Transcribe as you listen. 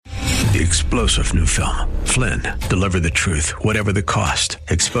The explosive new film, Flynn, deliver the truth, whatever the cost,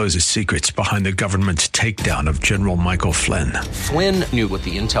 exposes secrets behind the government's takedown of General Michael Flynn. Flynn knew what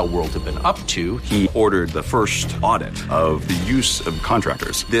the intel world had been up to. He ordered the first audit of the use of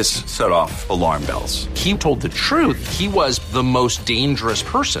contractors. This set off alarm bells. He told the truth. He was the most dangerous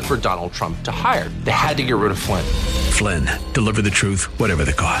person for Donald Trump to hire. They had to get rid of Flynn. Flynn, deliver the truth, whatever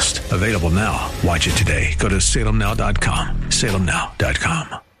the cost. Available now. Watch it today. Go to salemnow.com.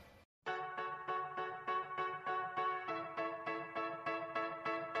 salemnow.com.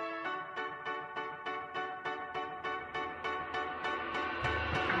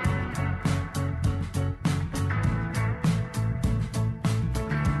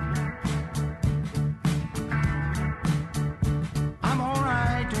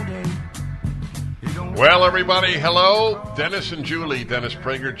 Well, everybody, hello. Dennis and Julie, Dennis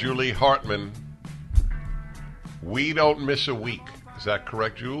Prager, Julie Hartman. We don't miss a week. Is that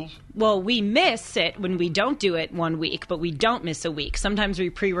correct, Jules? Well, we miss it when we don't do it 1 week, but we don't miss a week. Sometimes we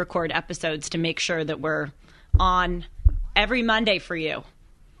pre-record episodes to make sure that we're on every Monday for you.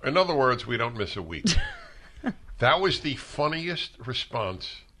 In other words, we don't miss a week. That was the funniest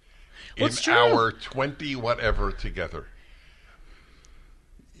response in our 20-whatever together.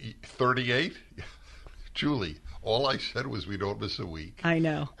 38? Julie, all I said was we don't miss a week. I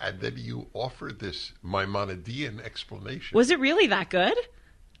know. And then you offered this Maimonidean explanation. Was it really that good?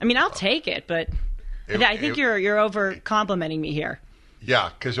 I mean, I'll take it, but I think you're over complimenting me here. Yeah,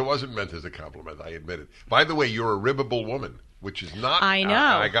 because it wasn't meant as a compliment, I admit it. By the way, you're a ribbable woman, which is not... I know.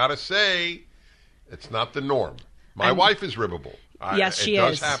 I got to say, it's not the norm. My wife is ribbable. Yes, she is. It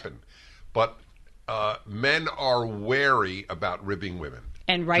does happen. But men are wary about ribbing women.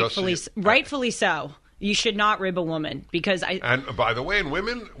 And rightfully so. You should not rib a woman because I... And by the way, and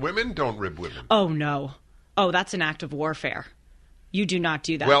women don't rib women. Oh, no. Oh, that's an act of warfare. You do not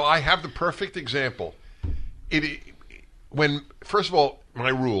do that. Well, I have the perfect example. First of all, my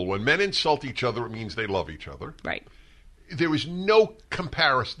rule, when men insult each other, it means they love each other. Right. There is no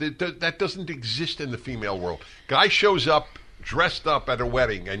comparison. That doesn't exist in the female world. Guy shows up, dressed up at a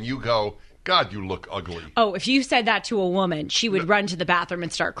wedding, and you go, God, you look ugly. Oh, if you said that to a woman, she would run to the bathroom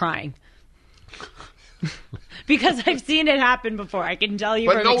and start crying. Because I've seen it happen before. I can tell you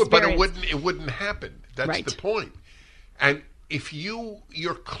from experience. But it wouldn't happen. That's the point. And if you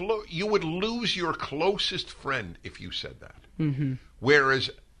would lose your closest friend if you said that. Mm-hmm. Whereas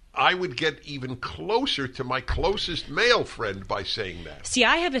I would get even closer to my closest male friend by saying that. See,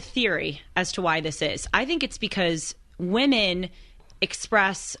 I have a theory as to why this is. I think it's because women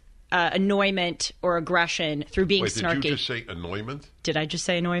express annoyment or aggression through being snarky. Did you just say annoyment? Did I just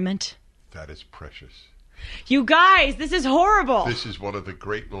say annoyment? That is precious. You guys, this is horrible. This is one of the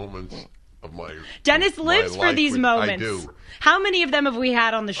great moments of my Dennis lives for these moments. I do. How many of them have we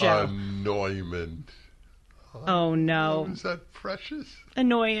had on the show? Annoyment. Oh, no. Is that precious?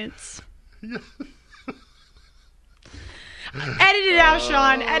 Annoyance. Yeah. Edit it out,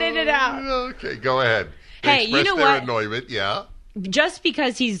 Sean. Edit it out. Okay, go ahead. Hey, you know what? Annoyment, yeah. Just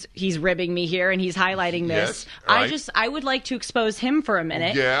because he's ribbing me here and he's highlighting this, yes, right. I would like to expose him for a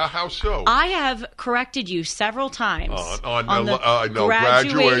minute. Yeah, how so? I have corrected you several times on the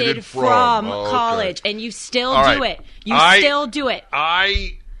graduated from college, and you still do it. Still do it.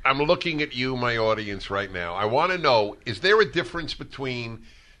 I'm looking at you, my audience, right now. I want to know, is there a difference between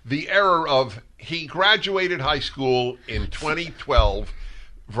the error of he graduated high school in 2012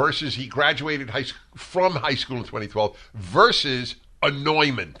 versus he graduated from high school in 2012 versus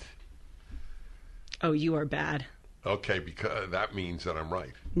annoyment? Oh, you are bad. Okay, because that means that I'm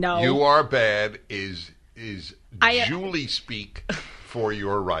right. No. You are bad is Julie speak for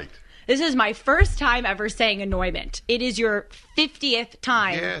your right. This is my first time ever saying annoyment. It is your 50th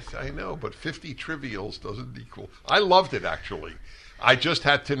time. Yes, I know, but 50 trivials doesn't equal. I loved it, actually. I just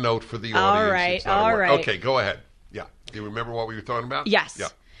had to note for the audience. All right. Okay, go ahead. Yeah. Do you remember what we were talking about? Yes. Yeah.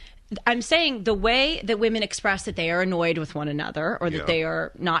 I'm saying the way that women express that they are annoyed with one another or that they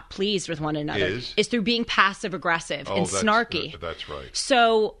are not pleased with one another is through being passive-aggressive and snarky. That's right.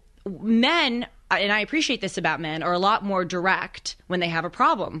 So men, and I appreciate this about men, are a lot more direct when they have a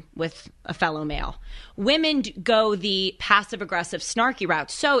problem with a fellow male. Women go the passive-aggressive, snarky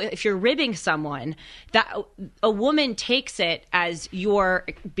route. So if you're ribbing someone, that a woman takes it as you're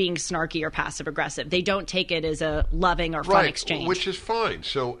being snarky or passive-aggressive. They don't take it as a loving or fun exchange. Which is fine.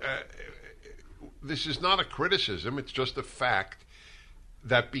 So this is not a criticism. It's just a fact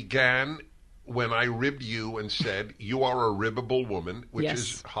that began when I ribbed you and said, you are a ribbable woman, which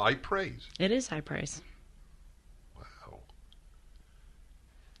is high praise. It is high praise. Wow.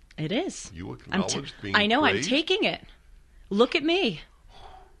 It is. You acknowledged being I know, praised? I'm taking it. Look at me.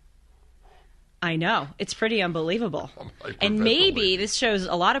 I know. It's pretty unbelievable. I'm And maybe hyperventilating. this shows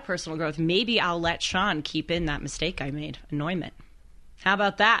a lot of personal growth. Maybe I'll let Sean keep in that mistake I made. Annoyment. How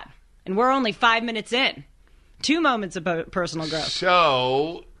about that? And we're only 5 minutes in. 2 moments of personal growth.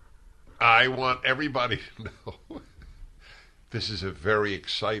 So, I want everybody to know this is a very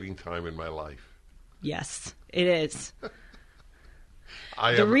exciting time in my life. Yes, it is.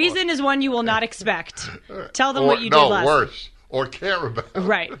 I The am- reason is one you will not expect. Tell them or, what you did no, last. worse, or care about.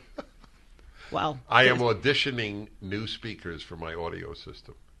 Right. Well, I am auditioning new speakers for my audio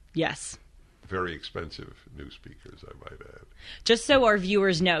system. yes. Very expensive new speakers, I might add. Just so our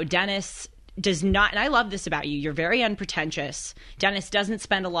viewers know, Dennis does not, and I love this about you, you're very unpretentious. Dennis doesn't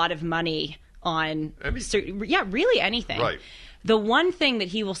spend a lot of money on, Anything. really anything. Right. The one thing that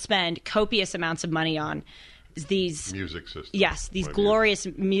he will spend copious amounts of money on is these, Music system. yes, these My glorious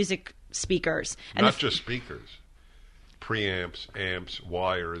music speakers. And Not just speakers. Preamps, amps,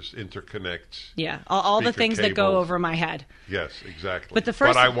 wires, interconnects. yeah, all the speaker things that go cables. over my head. Yes, exactly. But the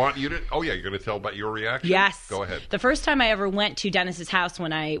first- But I want you to. Oh yeah, you're going to tell about your reaction. Yes. Go ahead. The first time I ever went to Dennis's house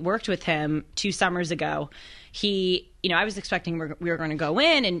when I worked with him 2 summers ago, I was expecting we were going to go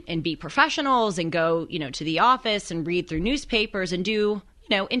in and be professionals and go, to the office and read through newspapers and do,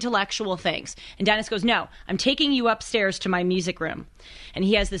 intellectual things. And Dennis goes, "No, I'm taking you upstairs to my music room." And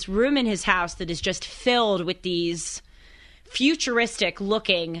he has this room in his house that is just filled with these futuristic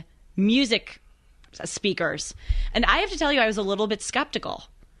looking music speakers. And I have to tell you, I was a little bit skeptical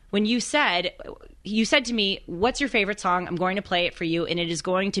when you said to me, "What's your favorite song? I'm going to play it for you, and it is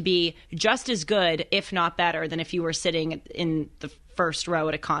going to be just as good, if not better, than if you were sitting in the first row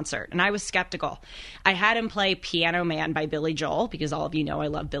at a concert." And I was skeptical. I had him play Piano Man by Billy Joel, because all of you know I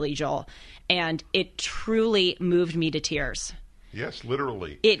love Billy Joel, and it truly moved me to tears. Yes,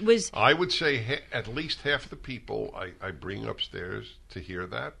 literally. It was I would say at least half the people I bring upstairs to hear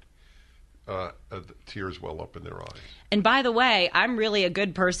that, tears well up in their eyes. And by the way, I'm really a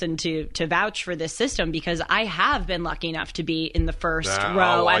good person to vouch for this system, because I have been lucky enough to be in the first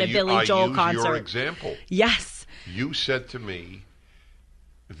row at a Billy Joel I concert. Your example. Yes. You said to me,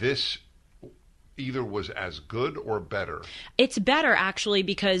 this either was as good or better. It's better, actually,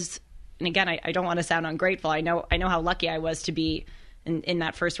 because, and again, I don't want to sound ungrateful. I know how lucky I was to be in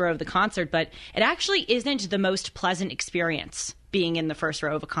that first row of the concert, but it actually isn't the most pleasant experience being in the first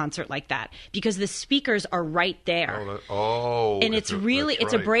row of a concert like that, because the speakers are right there. And it's that's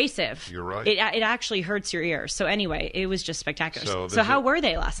right. abrasive. You're right. It actually hurts your ears. So anyway, it was just spectacular. So how were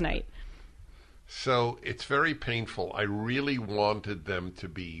they last night? So it's very painful. I really wanted them to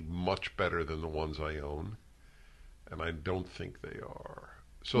be much better than the ones I own, and I don't think they are.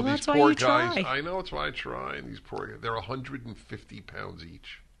 So Well, these that's why poor you guys, try. I know it's why I try, and these poor guys, they're 150 pounds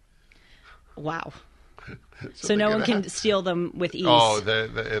each. Wow. So they're no one gonna can have- steal them with ease. Oh,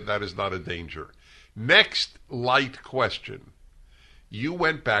 that is not a danger. Next light question. You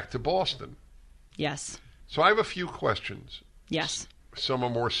went back to Boston. Yes. So I have a few questions. Yes. Some are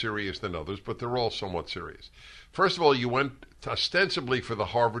more serious than others, but they're all somewhat serious. First of all, you went ostensibly for the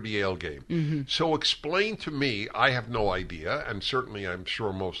Harvard-Yale game. Mm-hmm. So explain to me, I have no idea, and certainly I'm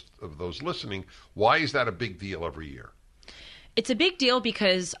sure most of those listening, why is that a big deal every year? It's a big deal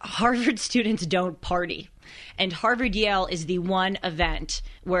because Harvard students don't party. And Harvard-Yale is the one event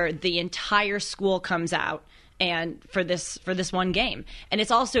where the entire school comes out and for this one game. And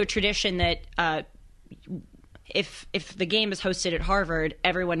it's also a tradition that if the game is hosted at Harvard,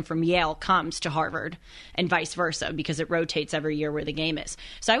 everyone from Yale comes to Harvard and vice versa, because it rotates every year where the game is.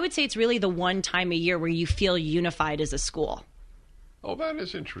 So I would say it's really the one time a year where you feel unified as a school. Oh, that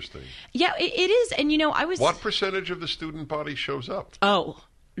is interesting. Yeah, it is. And, I was... What percentage of the student body shows up? Oh,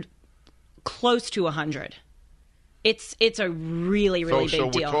 close to 100. It's a really, really So big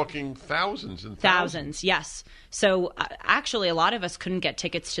we're deal. talking thousands and Thousands, yes. So actually, a lot of us couldn't get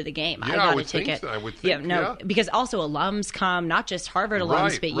tickets to the game. Yeah, I got I a would think ticket. so. I would think, no, yeah. because also alums come, not just Harvard alums,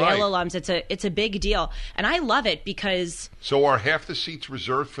 Right, but right. Yale alums. It's a big deal, and I love it because So are half the seats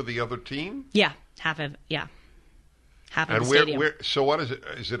reserved for the other team? half of And the stadium. so what is it?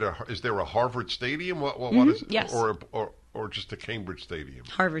 Is there a Harvard stadium? What is it? yes. Or just a Cambridge stadium?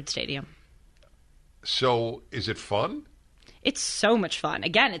 Harvard Stadium. So is it fun? It's so much fun.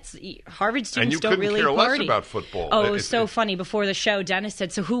 Again, it's Harvard And students you don't couldn't really care party. less about football. Oh, it was so funny. Before the show, Dennis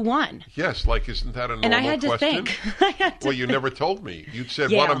said, "So who won?" Yes, isn't that a normal And I had to question? think. I had to Well, you think. never told me. You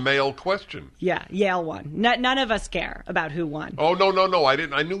said, what a Yale. male question. Yeah, Yale won. None of us care about who won. Oh, no, I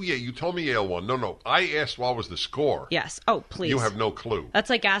didn't. I knew Yale. You told me Yale won. No, I asked what was the score. Yes. Oh, please. You have no clue.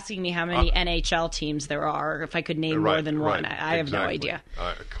 That's like asking me how many NHL teams there are, or if I could name more than one. I have no exactly. idea.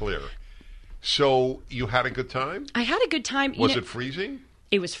 Clear. So you had a good time? I had a good time. Was it freezing?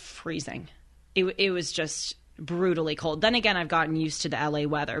 It was freezing. it was just brutally cold. Then again, I've gotten used to the LA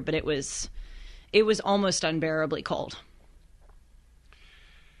weather, but it was almost unbearably cold.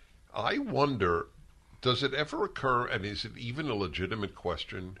 I wonder, does it ever occur, and is it even a legitimate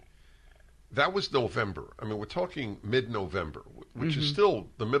question? That was November. I mean, we're talking mid-November, which is still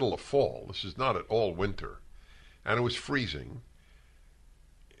the middle of fall. This is not at all winter. And it was freezing.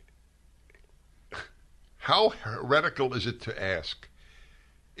 How heretical is it to ask,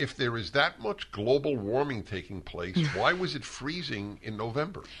 if there is that much global warming taking place, why was it freezing in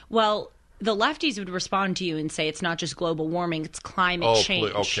November? Well, the lefties would respond to you and say it's not just global warming, it's climate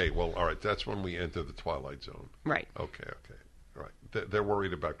change. Okay, well, all right. That's when we enter the twilight zone. Right. Okay. Right. They're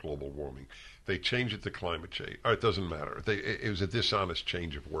worried about global warming. They change it to climate change. It doesn't matter. It was a dishonest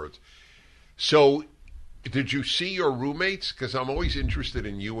change of words. So, did you see your roommates? Because I'm always interested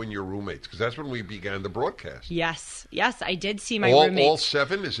in you and your roommates, because that's when we began the broadcast. Yes, I did see my roommates. All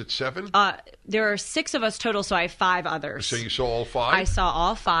 7? Is it 7? There are 6 of us total, so I have 5 others. So you saw all 5? I saw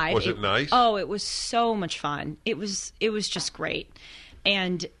all 5. Was it nice? Oh, it was so much fun. It was just great.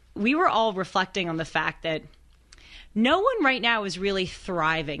 And we were all reflecting on the fact that no one right now is really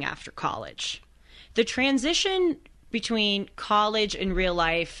thriving after college. The transition between college and real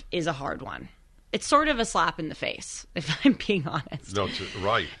life is a hard one. It's sort of a slap in the face, if I'm being honest. No,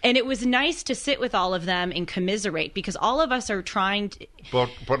 right. And it was nice to sit with all of them and commiserate, because all of us are trying to... But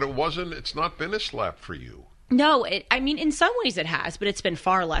it wasn't, it's not been a slap for you. No, I mean, in some ways it has, but it's been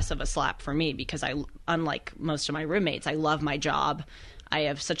far less of a slap for me, because unlike most of my roommates, I love my job. I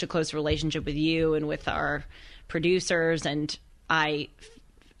have such a close relationship with you and with our producers, and I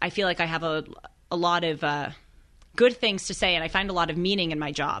feel like I have a lot of good things to say, and I find a lot of meaning in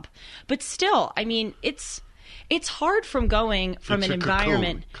my job. But still, I mean, it's hard from going from an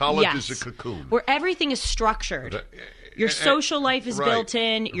environment. College is a cocoon where everything is structured. Your social life is built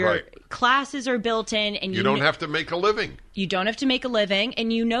in. Your classes are built in, and you don't have to make a living. You don't have to make a living,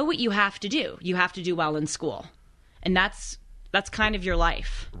 and you know what you have to do. You have to do well in school, and that's kind of your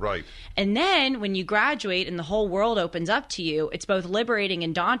life. Right. And then when you graduate and the whole world opens up to you, it's both liberating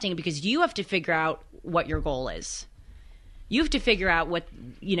and daunting, because you have to figure out what your goal is. You have to figure out what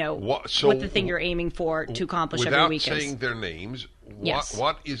the thing you're aiming for to accomplish every week is. Without saying their names,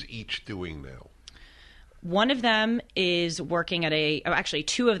 what is each doing now? One of them is working at actually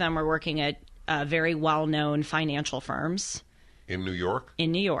 2 of them are working at very well-known financial firms. In New York?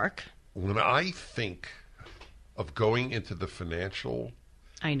 In New York. When I think of going into the financial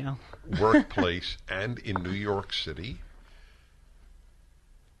workplace and in New York City,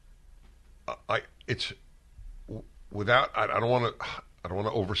 I don't want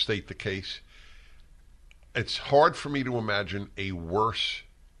to overstate the case. It's hard for me to imagine a worse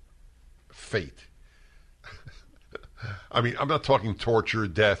fate. I mean, I'm not talking torture,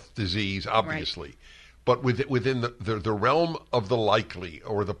 death, disease, obviously, right, but within the realm of the likely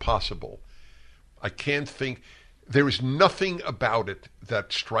or the possible, I can't think. There is nothing about it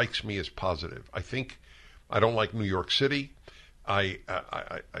that strikes me as positive. I think I don't like New York City. I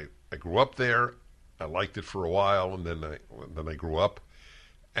grew up there. I liked it for a while, and then I grew up,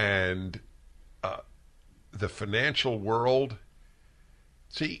 and the financial world.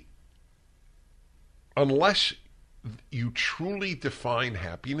 See, unless you truly define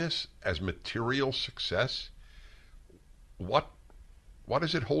happiness as material success, what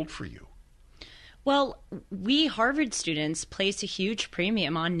does it hold for you? Well, we Harvard students place a huge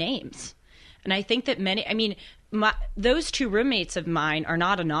premium on names. And I think that those 2 roommates of mine are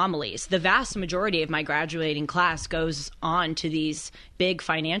not anomalies. The vast majority of my graduating class goes on to these big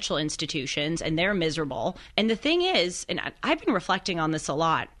financial institutions, and they're miserable. And the thing is, and I've been reflecting on this a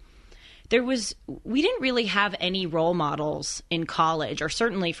lot, we didn't really have any role models in college, or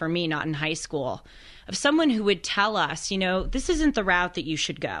certainly for me, not in high school, of someone who would tell us, this isn't the route that you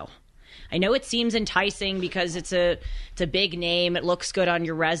should go. I know it seems enticing because it's a big name, it looks good on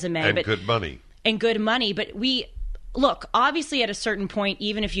your resume. And good money. And good money. But look, obviously at a certain point,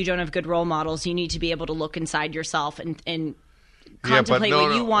 even if you don't have good role models, you need to be able to look inside yourself and contemplate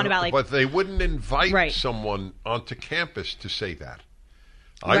what you want about. But they wouldn't invite someone onto campus to say that.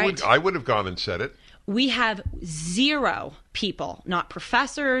 I would have gone and said it. We have 0 people, not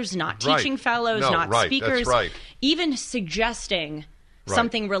professors, not teaching fellows, not speakers, even suggesting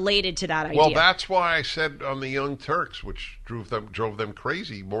something related to that idea. Well, that's why I said on the Young Turks, which drove them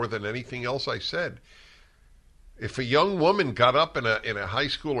crazy more than anything else I said. If a young woman got up in a high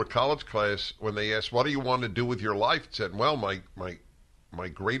school or college class when they asked, "What do you want to do with your life?" and said, "Well, my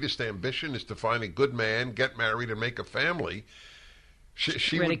greatest ambition is to find a good man, get married, and make a family,"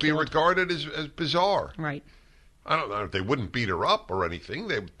 she would be regarded as bizarre. Right. I don't know. They wouldn't beat her up or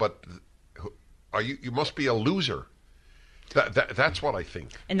anything. But you must be a loser. That's what I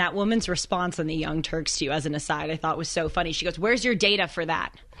think. And that woman's response on the Young Turks to you, as an aside, I thought was so funny. She goes, "Where's your data for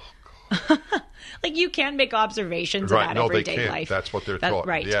that?" Like, you can't make observations about everyday they can't. life. That's what they're taught.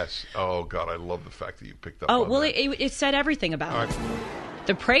 Right. Yes. Oh, God, I love the fact that you picked up Oh, on well, that. it said everything about it.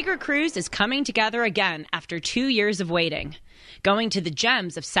 The Prager Cruise is coming together again after 2 years of waiting, going to the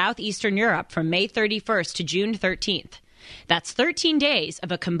gems of southeastern Europe from May 31st to June 13th. That's 13 days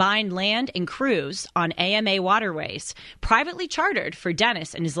of a combined land and cruise on AMA waterways, privately chartered for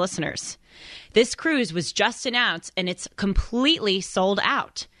Dennis and his listeners. This cruise was just announced, and it's completely sold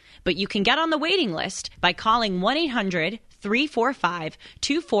out. But you can get on the waiting list by calling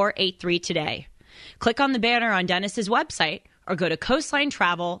 1-800-345-2483 today. Click on the banner on Dennis's website or go to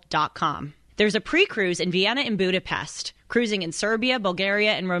coastlinetravel.com. There's a pre-cruise in Vienna and Budapest, cruising in Serbia,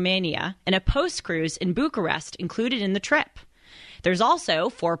 Bulgaria, and Romania, and a post-cruise in Bucharest included in the trip. There's also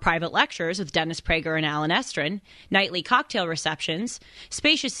 4 private lectures with Dennis Prager and Alan Estrin, nightly cocktail receptions,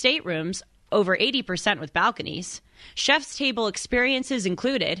 spacious staterooms, over 80% with balconies, chef's table experiences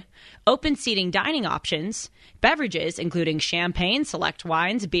included, open seating dining options, beverages including champagne, select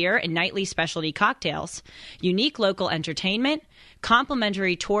wines, beer, and nightly specialty cocktails, unique local entertainment,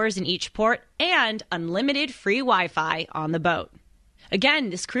 complimentary tours in each port, and unlimited free Wi-Fi on the boat. Again,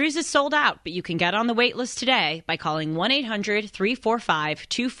 this cruise is sold out, but you can get on the wait list today by calling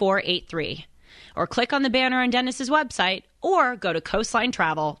 1-800-345-2483. Or click on the banner on Dennis's website, or go to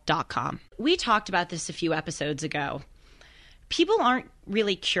coastlinetravel.com. We talked about this a few episodes ago. People aren't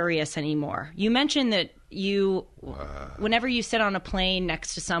really curious anymore. You mentioned that whenever you sit on a plane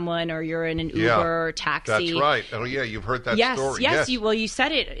next to someone, or you're in an Uber or taxi. That's right. Oh, yeah, you've heard that story. Yes. You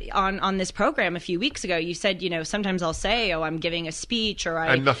said it on this program a few weeks ago. You said, sometimes I'll say, I'm giving a speech,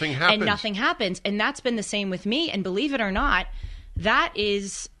 and nothing happens. And that's been the same with me. And believe it or not,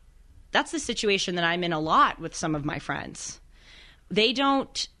 that's the situation that I'm in a lot with some of my friends. They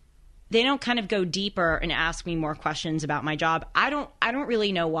don't kind of go deeper and ask me more questions about my job. I don't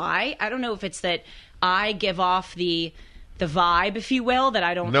really know why. I don't know if it's that I give off the vibe, if you will, that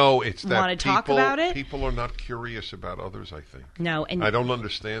I don't want to talk about it. People are not curious about others, I think. No, and I don't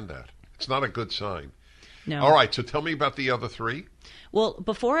understand that. It's not a good sign. No. All right, so tell me about the other 3. Well,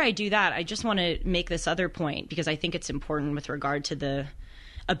 before I do that, I just want to make this other point, because I think it's important with regard to the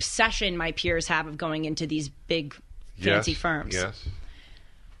obsession my peers have of going into these big fancy firms. Yes.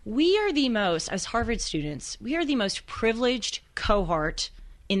 We are as Harvard students, we are the most privileged cohort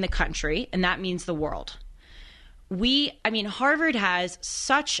in the country, and that means the world. Harvard has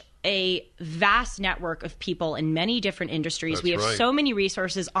such a vast network of people in many different industries. That's we have right. so many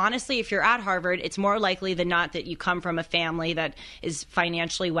resources. Honestly, if you're at Harvard, it's more likely than not that you come from a family that is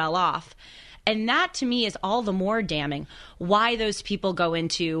financially well off. And that, to me, is all the more damning why those people go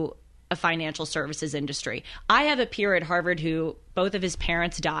into a financial services industry. I have a peer at Harvard who both of his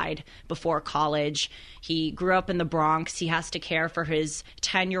parents died before college. He grew up in the Bronx. He has to care for his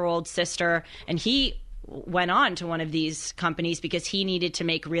 10-year-old sister. And he went on to one of these companies because he needed to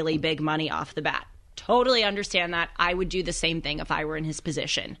make really big money off the bat. Totally understand that. I would do the same thing if I were in his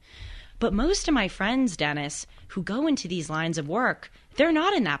position. But most of my friends, Dennis, who go into these lines of work, they're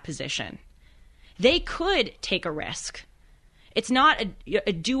not in that position. They could take a risk. It's not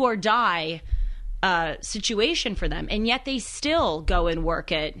a do or die situation for them. And yet they still go and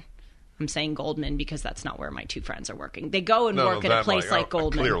work at, I'm saying Goldman because that's not where my 2 friends are working. They go and work at a place like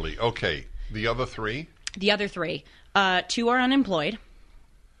Goldman. Clearly. Okay. The other 3? The other 3. 2 are unemployed.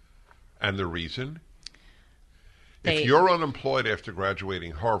 And the reason? If you're unemployed after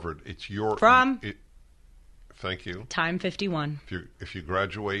graduating Harvard, it's your... Thank you. Time 51. If you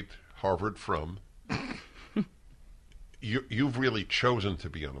graduate Harvard from... You've really chosen to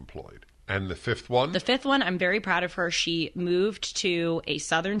be unemployed. And the 5th one? The 5th one, I'm very proud of her. She moved to a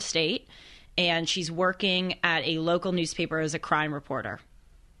southern state, and she's working at a local newspaper as a crime reporter.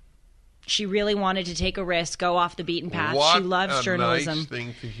 She really wanted to take a risk, go off the beaten path. What she loves journalism. Nice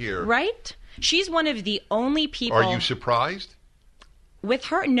thing to hear. Right? She's one of the only people... Are you surprised? With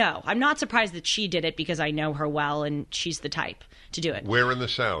her, no. I'm not surprised that she did it because I know her well, and she's the type to do it. Where in the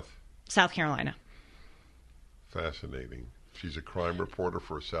South? South Carolina. Fascinating. She's a crime reporter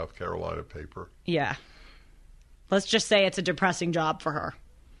for a South Carolina paper. Yeah. Let's just say it's a depressing job for her.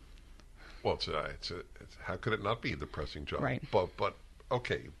 Well, it's how could it not be a depressing job? Right. But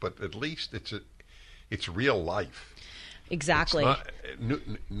okay. But at least it's real life. Exactly. It's not,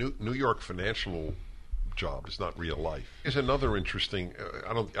 New York financial job is not real life. Here's another interesting.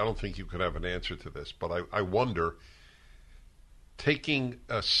 I don't think you could have an answer to this, but I wonder. Taking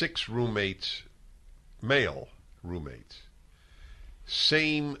 6 roommates, male roommates,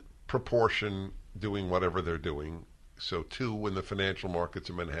 same proportion doing whatever they're doing. So 2 in the financial markets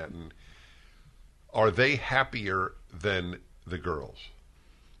in Manhattan. Are they happier than the girls?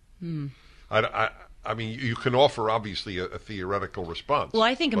 I mean, you can offer, obviously, a theoretical response. Well,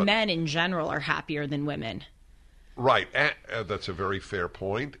 I think men in general are happier than women. Right. That's a very fair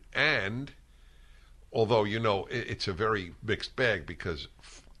point. And although, it's a very mixed bag because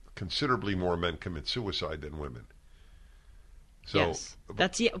considerably more men commit suicide than women. So, yes.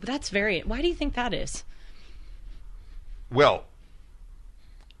 That's very... Why do you think that is? Well,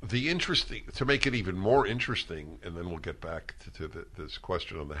 to make it even more interesting, and then we'll get back to this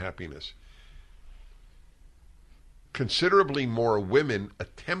question on the happiness, considerably more women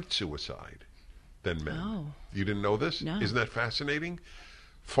attempt suicide than men. Oh. You didn't know this? No. Isn't that fascinating?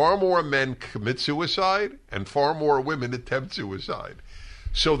 Far more men commit suicide and far more women attempt suicide.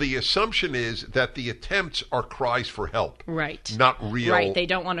 So the assumption is that the attempts are cries for help. Right. Not real. Right. They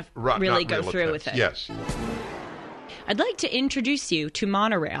don't want to really go through with it. Yes. I'd like to introduce you to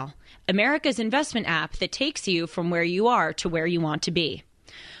Monorail, America's investment app that takes you from where you are to where you want to be.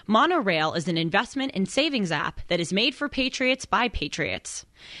 Monorail is an investment and savings app that is made for patriots by patriots.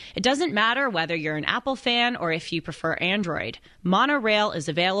 It doesn't matter whether you're an Apple fan or if you prefer Android. Monorail is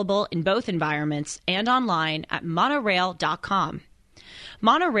available in both environments and online at monorail.com.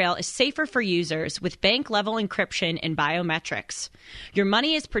 Monorail is safer for users with bank-level encryption and biometrics. Your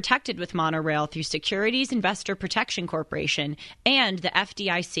money is protected with Monorail through Securities Investor Protection Corporation and the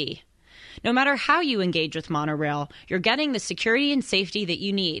FDIC. No matter how you engage with Monorail, you're getting the security and safety that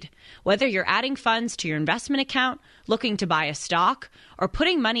you need, whether you're adding funds to your investment account, looking to buy a stock, or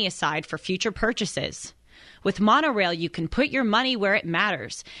putting money aside for future purchases. With Monorail, you can put your money where it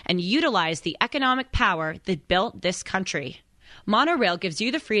matters and utilize the economic power that built this country. Monorail gives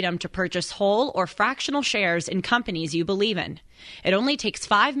you the freedom to purchase whole or fractional shares in companies you believe in. It only takes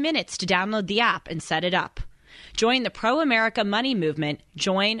 5 minutes to download the app and set it up. Join the pro-America money movement.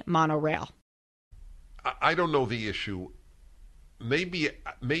 Join Monorail. I don't know the issue. Maybe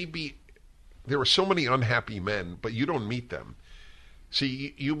there are so many unhappy men, but you don't meet them.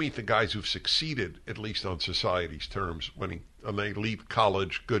 See, you meet the guys who've succeeded, at least on society's terms, when they elite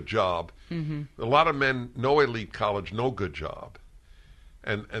college, good job. Mm-hmm. A lot of men, no elite college, no good job.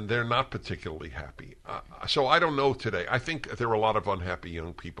 And they're not particularly happy. So I don't know today. I think there are a lot of unhappy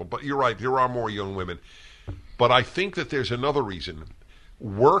young people. But you're right, there are more young women. But I think that there's another reason.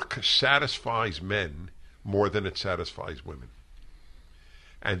 Work satisfies men more than it satisfies women.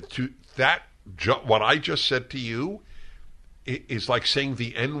 And to that, what I just said to you is like saying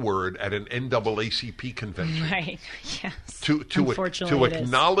the N-word at an NAACP convention. Right, yes. To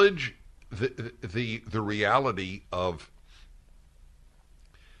acknowledge the reality of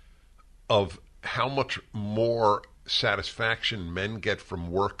how much more satisfaction men get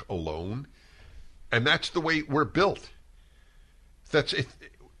from work alone. And that's the way we're built. That's it.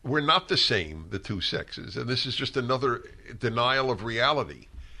 We're not the same, the two sexes. And this is just another denial of reality.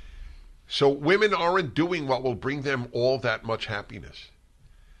 So women aren't doing what will bring them all that much happiness.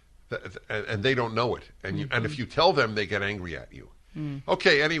 And they don't know it. And and if you tell them, they get angry at you.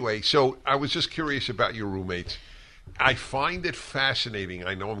 Okay, anyway, so I was just curious about your roommates. I find it fascinating,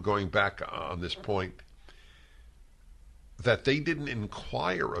 I know I'm going back on this point, that they didn't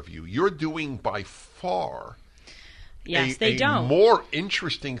inquire of you. You're doing by far a more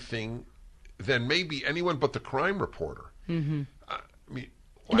interesting thing than maybe anyone but the crime reporter. Mm-hmm. I mean,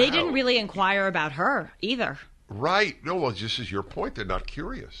 wow. They didn't really inquire about her either. Right. No, well, this is your point. They're not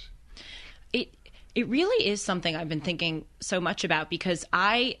curious. It really is something I've been thinking so much about because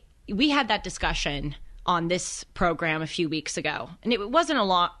we had that discussion on this program a few weeks ago. And it wasn't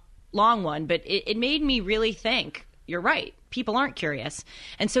a long one, but it made me really think, you're right, people aren't curious.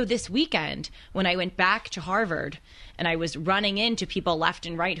 And so this weekend, when I went back to Harvard and I was running into people left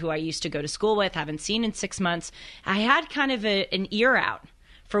and right who I used to go to school with, haven't seen in 6 months, I had kind of an ear out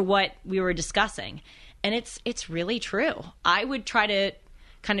for what we were discussing. And it's really true. I would try to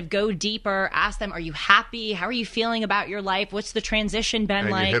kind of go deeper, ask them, are you happy? How are you feeling about your life? What's the transition been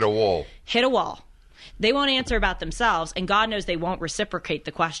like? And you hit a wall. Hit a wall. They won't answer about themselves, and God knows they won't reciprocate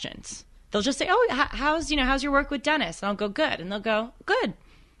the questions. They'll just say, "Oh, how's your work with Dennis?" And I'll go, "Good," and they'll go, "Good."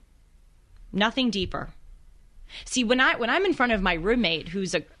 Nothing deeper. See, when I'm in front of my roommate,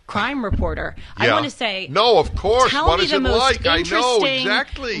 who's a crime reporter, I want to say, "No, of course. Tell what me is the it most like? I know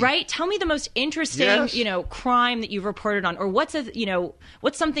exactly. Right? Tell me the most interesting, Yes. crime that you've reported on, or what's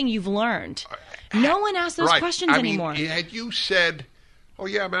something you've learned. No one asks those questions anymore. Had you said, "Oh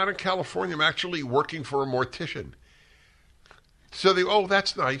yeah, I'm out in California. I'm actually working for a mortician," so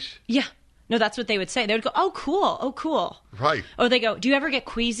that's nice. Yeah. No, that's what they would say. They would go, "Oh, cool. Oh, cool." Right. Or they go, "Do you ever get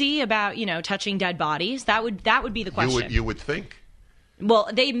queasy about, touching dead bodies?" That would be the question. You would think. Well,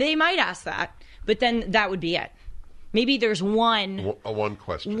 they might ask that, but then that would be it. Maybe there's one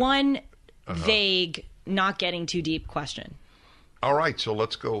question. One vague, not getting too deep question. All right, so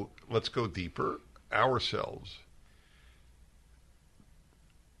let's go deeper ourselves.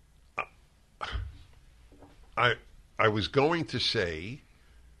 I was going to say,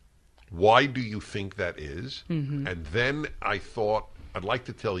 why do you think that is? Mm-hmm. And then I thought, I'd like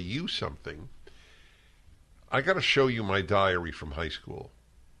to tell you something. I got to show you my diary from high school.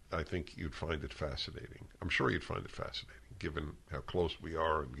 I think you'd find it fascinating. I'm sure you'd find it fascinating, given how close we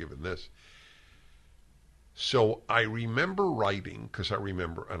are and given this. So I remember writing, because I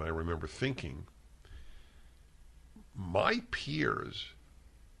remember thinking, my peers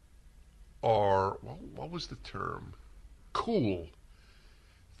are, what was the term? Cool.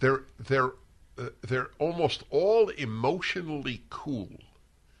 They're almost all emotionally cool.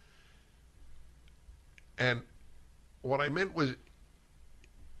 And what I meant was,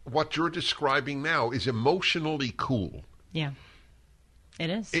 what you're describing now is emotionally cool. Yeah, it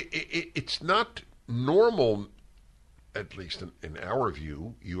is. It's not normal, at least in our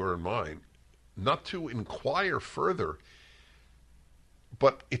view, your and mine, not to inquire further.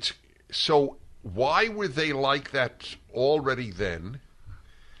 But it's so. Why were they like that already then?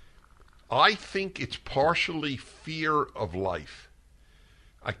 I think it's partially fear of life.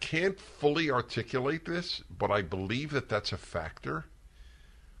 I can't fully articulate this, but I believe that that's a factor.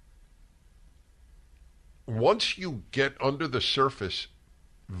 Once you get under the surface,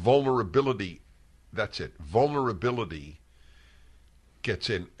 vulnerability, that's it. Vulnerability gets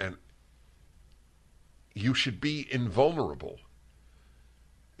in, and you should be invulnerable,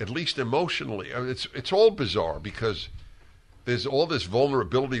 at least emotionally. It's all bizarre because there's all this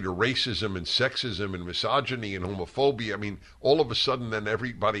vulnerability to racism and sexism and misogyny and homophobia. I mean, all of a sudden, then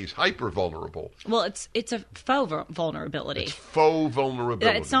everybody's hyper vulnerable. Well, it's a faux vulnerability. It's faux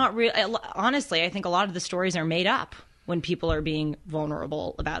vulnerability. It's not real. Honestly, I think a lot of the stories are made up when people are being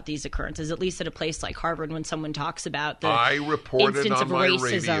vulnerable about these occurrences. At least at a place like Harvard, when someone talks about the I reported instance on of my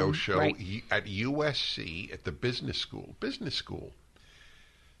racism, radio show right? At USC at the business school.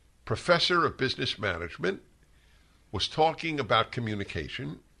 Professor of business management was talking about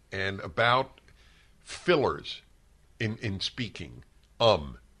communication and about fillers in speaking.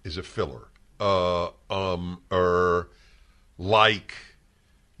 Is a filler. Like,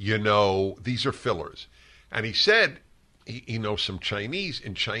 these are fillers. And he said he knows some Chinese.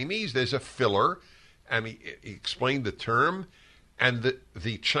 In Chinese, there's a filler, and he explained the term. And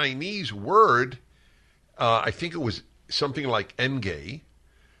the Chinese word, I think it was something like engay,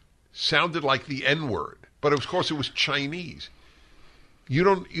 sounded like the N-word. But of course, it was Chinese. You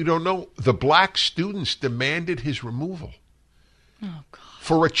don't know. The black students demanded his removal. Oh God!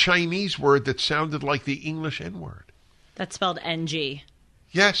 For a Chinese word that sounded like the English N-word. That's spelled NG.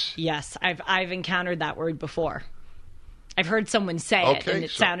 Yes. Yes, I've encountered that word before. I've heard someone say it, and it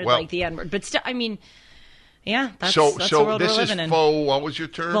sounded like the N-word. But still, I mean, yeah, that's the world we're living in. Faux. What was your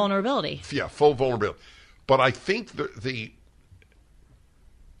term? Vulnerability. Yeah, faux vulnerability. But I think the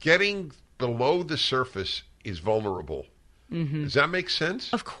getting below the surface is vulnerable. Mm-hmm. Does that make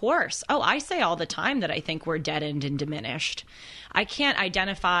sense? Of course. Oh, I say all the time that I think we're deadened and diminished. I can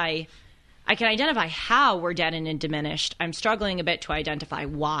identify how we're deadened and diminished. I'm struggling a bit to identify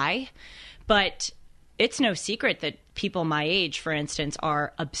why, but it's no secret that people my age, for instance,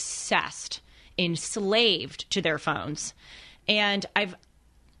 are obsessed, enslaved to their phones. And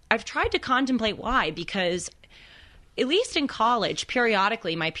I've tried to contemplate why, because at least in college,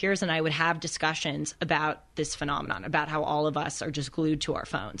 periodically, my peers and I would have discussions about this phenomenon, about how all of us are just glued to our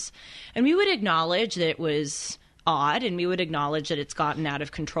phones. And we would acknowledge that it was odd, and we would acknowledge that it's gotten out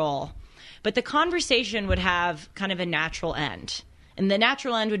of control. But the conversation would have kind of a natural end. And the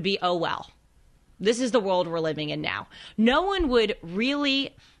natural end would be, oh, well, this is the world we're living in now. No one would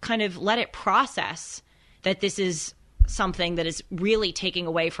really kind of let it process that this is something that is really taking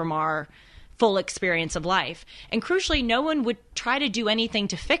away from our full experience of life. And crucially, no one would try to do anything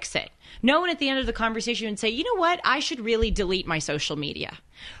to fix it. No one at the end of the conversation would say, you know what, I should really delete my social media.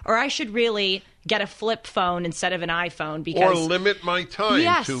 Or I should really get a flip phone instead of an iPhone because... Or limit my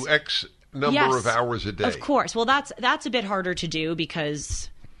time to X number of hours a day. Of course. Well, that's a bit harder to do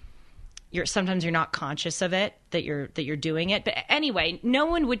because sometimes you're not conscious of it, that you're doing it. But anyway, no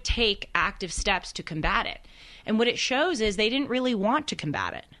one would take active steps to combat it. And what it shows is they didn't really want to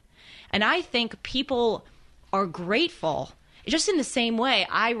combat it. And I think people are grateful just in the same way,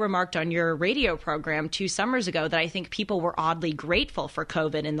 I remarked on your radio program 2 summers ago that I think people were oddly grateful for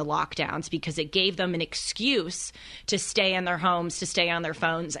COVID and the lockdowns because it gave them an excuse to stay in their homes, to stay on their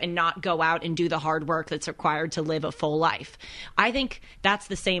phones, and not go out and do the hard work that's required to live a full life. I think that's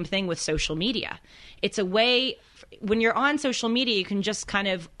the same thing with social media. It's a way, when you're on social media, you can just kind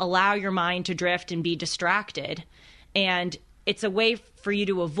of allow your mind to drift and be distracted. And it's a way for you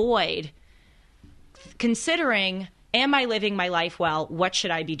to avoid considering, am I living my life well? What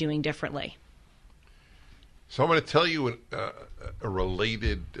should I be doing differently? So I'm going to tell you a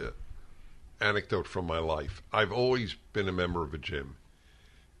related anecdote from my life. I've always been a member of a gym.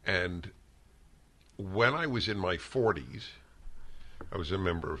 And when I was in my 40s, I was a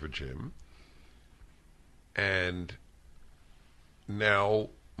member of a gym. And now,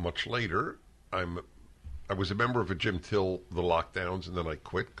 much later, I was a member of a gym till the lockdowns, and then I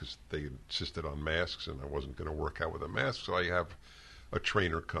quit because they insisted on masks, and I wasn't going to work out with a mask. So I have a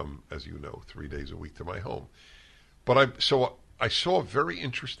trainer come, as you know, 3 days a week to my home. But I saw a very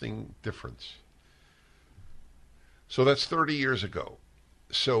interesting difference. So that's 30 years ago.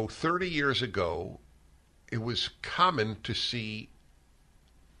 So 30 years ago, it was common to see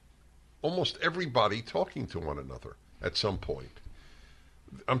almost everybody talking to one another at some point.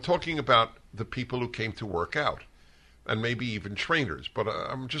 I'm talking about the people who came to work out, and maybe even trainers, but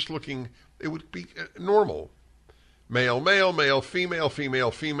I'm just looking, it would be normal. Male, male, male, female, female,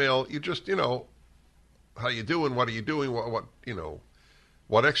 female. You just, how you doing? What are you doing?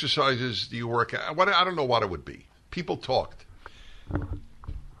 What exercises do you work out? I don't know what it would be. People talked.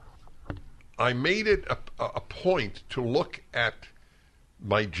 I made it a point to look at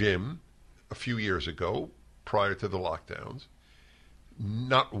my gym a few years ago, prior to the lockdowns.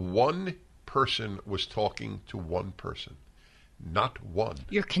 Not one person was talking to one person. Not one.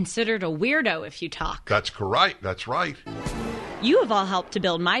 You're considered a weirdo if you talk. That's correct. That's right. You have all helped to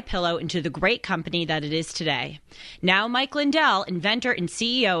build MyPillow into the great company that it is today. Now Mike Lindell, inventor and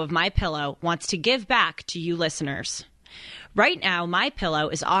CEO of MyPillow, wants to give back to you listeners. Right now,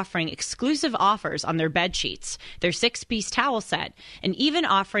 MyPillow is offering exclusive offers on their bed sheets, their 6-piece towel set, and even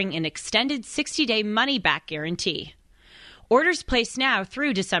offering an extended 60-day money-back guarantee. Orders placed now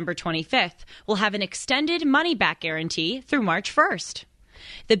through December 25th will have an extended money-back guarantee through March 1st.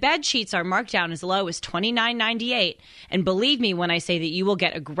 The bed sheets are marked down as low as $29.98, and believe me when I say that you will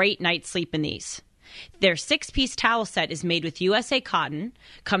get a great night's sleep in these. Their 6-piece towel set is made with USA cotton,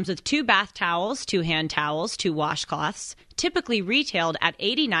 comes with 2 bath towels, 2 hand towels, 2 washcloths, typically retailed at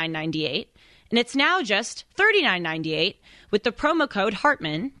 $89.98, and it's now just $39.98 with the promo code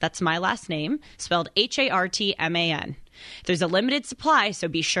Hartman, that's my last name, spelled Hartman. There's a limited supply, so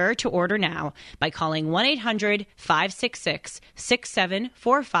be sure to order now by calling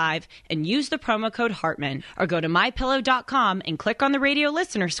 1-800-566-6745 and use the promo code Hartman, or go to MyPillow.com and click on the radio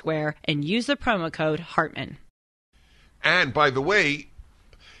listener square and use the promo code Hartman. And by the way,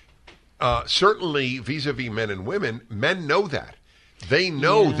 certainly vis-a-vis men and women, men know that. They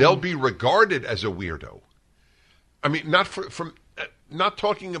know they'll be regarded as a weirdo. I mean, not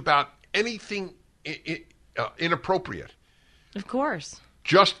talking about anything inappropriate. Of course.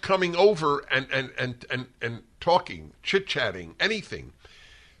 Just coming over and talking, chit-chatting, anything.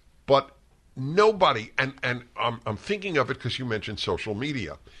 But nobody, and I'm thinking of it because you mentioned social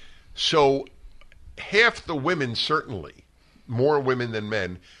media. So half the women, certainly, more women than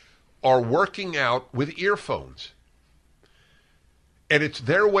men, are working out with earphones. And it's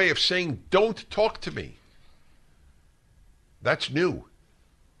their way of saying, don't talk to me. That's new.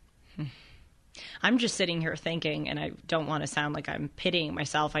 I'm just sitting here thinking, and I don't want to sound like I'm pitying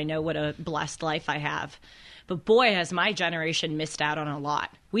myself. I know what a blessed life I have. But boy, has my generation missed out on a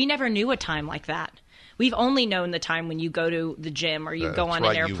lot. We never knew a time like that. We've only known the time when you go to the gym or you go on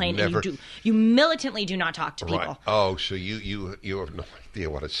an airplane and you militantly do not talk to people. Right. Oh, so you have no idea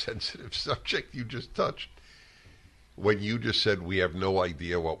what a sensitive subject you just touched. When you just said we have no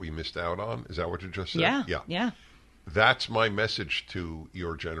idea what we missed out on, is that what you just said? Yeah. That's my message to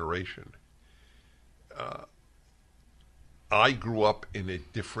your generation. I grew up in a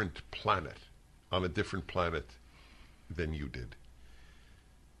different planet, on a different planet than you did.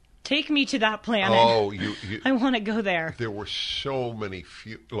 Take me to that planet. Oh, I want to go there. There were so many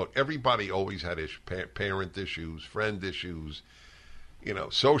look, everybody always had parent issues, friend issues,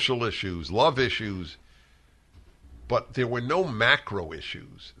 social issues, love issues. But there were no macro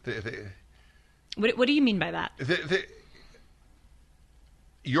issues. What do you mean by that?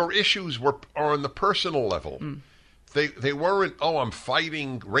 Your issues are on the personal level. They weren't, I'm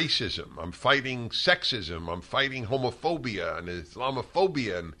fighting racism, I'm fighting sexism, I'm fighting homophobia and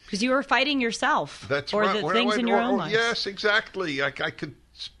Islamophobia. Because you were fighting yourself. That's or right. the things in your own life. Yes, exactly. I could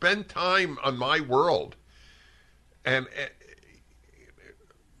spend time on my world. And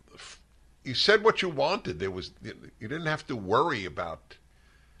you said what you wanted. You didn't have to worry about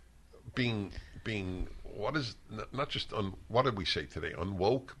being what is, not just, what did we say today?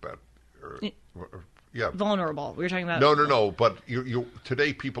 Unwoke? Yeah. Vulnerable. We were talking about... No. But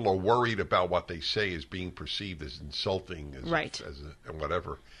today people are worried about what they say is being perceived as insulting, and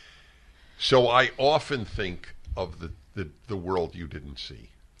whatever. So I often think of the world you didn't see.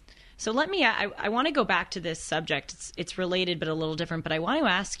 So I want to go back to this subject. It's related but a little different. But I want to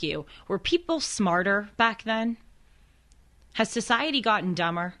ask you, were people smarter back then? Has society gotten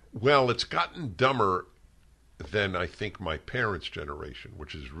dumber? Well, it's gotten dumber than I think my parents' generation,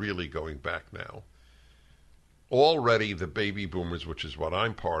 which is really going back now. Already the baby boomers, which is what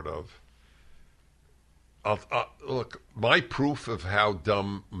I'm part of, look, my proof of how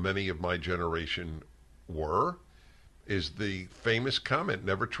dumb many of my generation were is the famous comment,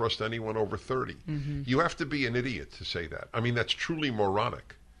 never trust anyone over 30. Mm-hmm. You have to be an idiot to say that. I mean, that's truly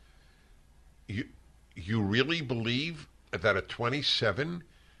moronic. You really believe that at 27,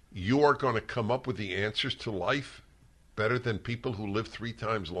 you are going to come up with the answers to life better than people who live 3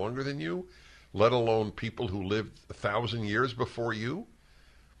 times longer than you? Let alone people who lived 1,000 years before you?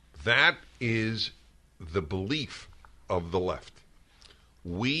 That is the belief of the left.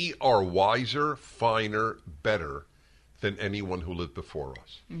 We are wiser, finer, better than anyone who lived before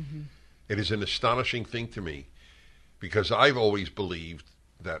us. Mm-hmm. It is an astonishing thing to me because I've always believed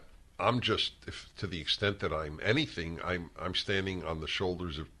that I'm just, to the extent that I'm anything, I'm standing on the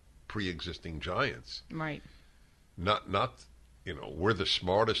shoulders of pre-existing giants. Right. Not we're the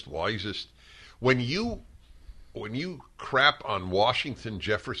smartest, wisest. When you crap on Washington,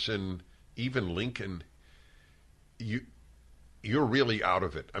 Jefferson, even Lincoln, you're really out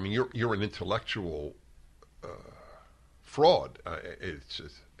of it. I mean, you're an intellectual fraud.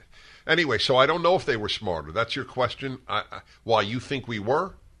 Anyway. So I don't know if they were smarter. That's your question. Why you think we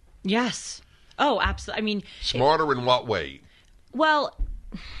were? Yes. Oh, absolutely. I mean, smarter in what way? Well,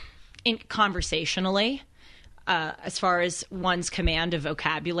 conversationally. As far as one's command of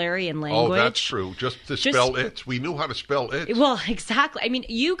vocabulary and language. Oh, that's true. Just to spell it. We knew how to spell it. Well, exactly. I mean,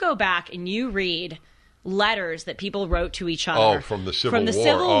 you go back and you read letters that people wrote to each other. Oh, from the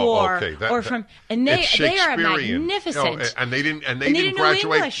Civil War. Okay. They are magnificent. And they didn't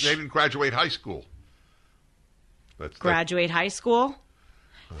graduate. They didn't graduate high school. Graduate high school?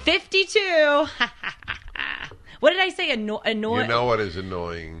 52. What did I say? Annoy. You know what is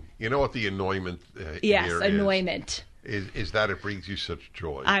annoying? You know what the annoyment yes, here annoyment. Is that it brings you such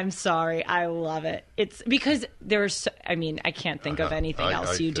joy. I'm sorry. I love it. It's because there's, I can't think of anything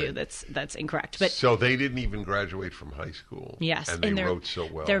else you do that's incorrect. But so they didn't even graduate from high school. Yes. And they wrote so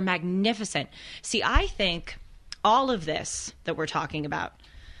well. They're magnificent. See, I think all of this that we're talking about,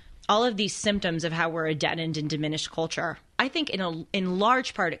 all of these symptoms of how we're a deadened and diminished culture, I think in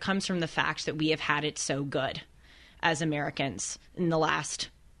large part it comes from the fact that we have had it so good as Americans in the last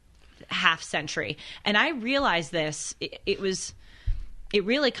half century. And I realized this, it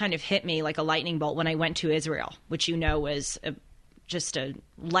really kind of hit me like a lightning bolt when I went to Israel, which was just a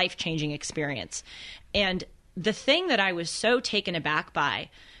life-changing experience. And the thing that I was so taken aback by,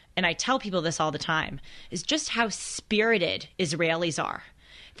 and I tell people this all the time, is just how spirited Israelis are.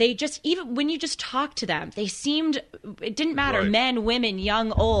 They just, even when you just talk to them, they seemed, it didn't matter, right. Men, women,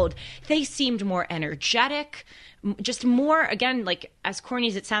 young, old, they seemed more energetic, just more, again, like as corny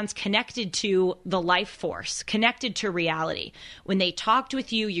as it sounds, connected to the life force, connected to reality. When they talked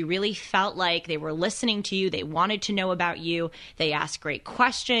with you, you really felt like they were listening to you. They wanted to know about you. They asked great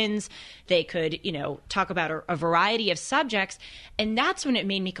questions. They could, talk about a variety of subjects. And that's when it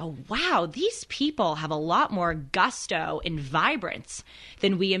made me go, wow, these people have a lot more gusto and vibrance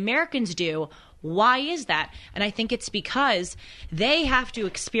than we Americans do. Why is that? And I think it's because they have to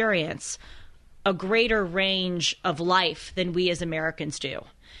experience a greater range of life than we as Americans do.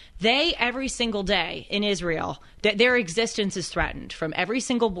 They, every single day in Israel, their existence is threatened from every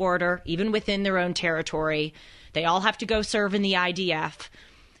single border, even within their own territory. They all have to go serve in the IDF.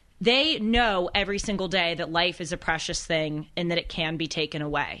 They know every single day that life is a precious thing and that it can be taken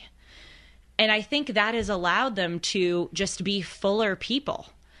away. And I think that has allowed them to just be fuller people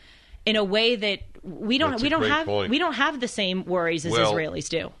in a way that we don't have the same worries as Israelis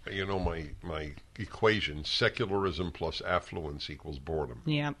do. My equation, secularism plus affluence equals boredom.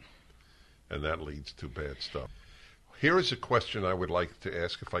 Yeah. And that leads to bad stuff. Here is a question I would like to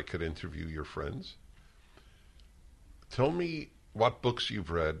ask if I could interview your friends. Tell me what books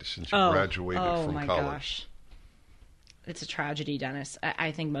you've read since you graduated from college. Oh, my gosh. It's a tragedy, Dennis.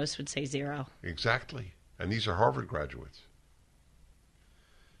 I think most would say 0. Exactly. And these are Harvard graduates.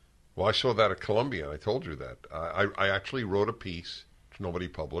 Well, I saw that at Columbia, and I told you that. I actually wrote a piece, which nobody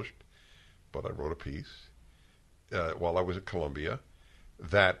published, but I wrote a piece while I was at Columbia,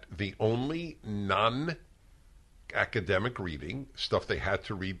 that the only non-academic reading, stuff they had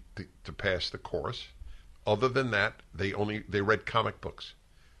to read to pass the course, other than that, they read comic books.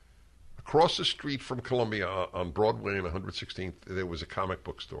 Across the street from Columbia on Broadway and 116th, there was a comic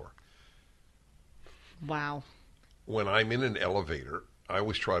book store. Wow. When I'm in an elevator, I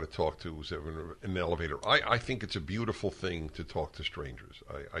always try to talk to who's ever in an elevator. I think it's a beautiful thing to talk to strangers.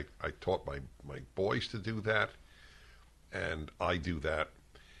 I taught my boys to do that, and I do that.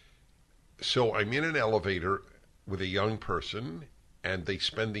 So I'm in an elevator with a young person, and they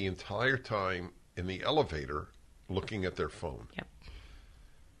spend the entire time in the elevator looking at their phone. Yep.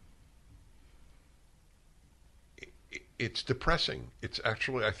 It's depressing.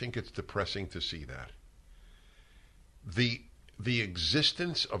 I think it's depressing to see that. The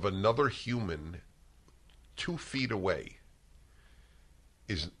existence of another human 2 feet away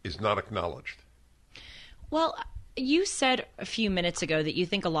is not acknowledged. Well, you said a few minutes ago that you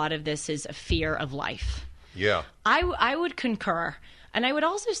think a lot of this is a fear of life. Yeah. I would concur. And I would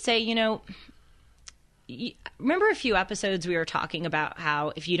also say, remember a few episodes we were talking about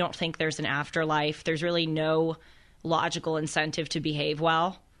how if you don't think there's an afterlife, there's really no logical incentive to behave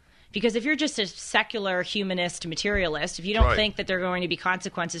well? Because if you're just a secular humanist materialist, if you don't think that there are going to be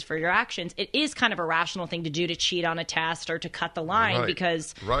consequences for your actions, it is kind of a rational thing to do to cheat on a test or to cut the line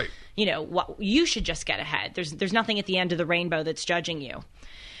because, you should just get ahead. There's nothing at the end of the rainbow that's judging you.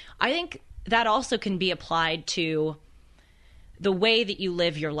 I think that also can be applied to the way that you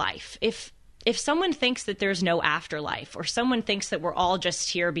live your life. If someone thinks that there's no afterlife, or someone thinks that we're all just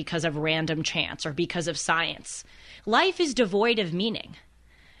here because of random chance or because of science, life is devoid of meaning.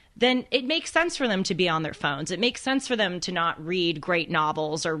 Then it makes sense for them to be on their phones. It makes sense for them to not read great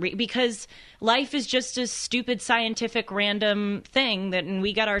novels because life is just a stupid scientific random thing that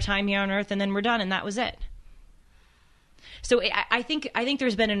we got our time here on Earth and then we're done and that was it. So I think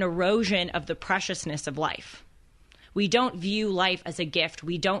there's been an erosion of the preciousness of life. We don't view life as a gift.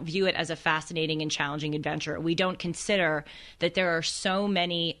 We don't view it as a fascinating and challenging adventure. We don't consider that there are so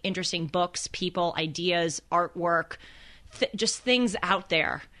many interesting books, people, ideas, artwork, just things out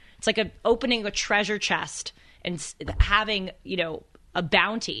there. It's like opening a treasure chest and having, a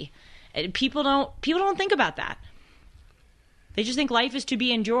bounty. And people don't think about that. They just think life is to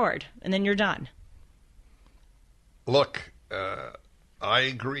be endured, and then you're done. Look, I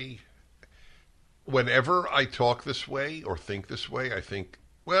agree. Whenever I talk this way or think this way, I think,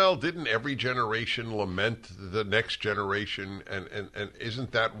 well, didn't every generation lament the next generation? And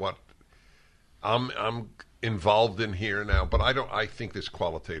isn't that what I'm involved in here now? But I think it's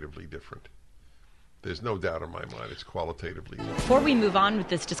qualitatively different. There's no doubt in my mind it's qualitatively different. Before we move on with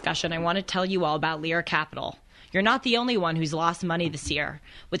this discussion, I want to tell you all about Lear Capital. You're not the only one who's lost money this year.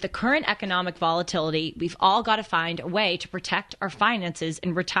 With the current economic volatility, we've all got to find a way to protect our finances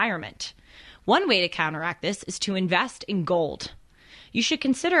in retirement. One way to counteract this is to invest in gold. You should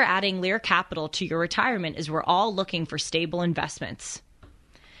consider adding Lear Capital to your retirement as we're all looking for stable investments.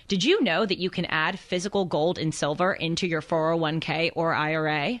 Did you know that you can add physical gold and silver into your 401k or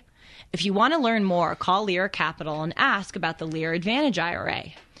IRA? If you want to learn more, call Lear Capital and ask about the Lear Advantage IRA.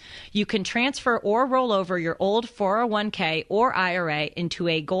 You can transfer or roll over your old 401k or IRA into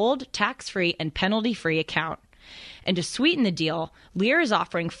a gold, tax-free, and penalty-free account. And to sweeten the deal, Lear is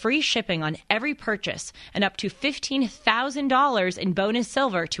offering free shipping on every purchase and up to $15,000 in bonus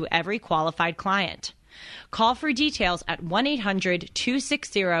silver to every qualified client. Call for details at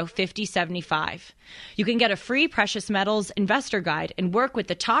 1-800-260-5075. You can get a free precious metals investor guide and work with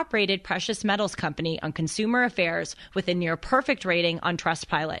the top-rated precious metals company on consumer affairs with a near-perfect rating on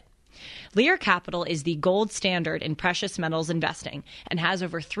Trustpilot. Lear Capital is the gold standard in precious metals investing and has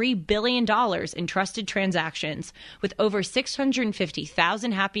over $3 billion in trusted transactions with over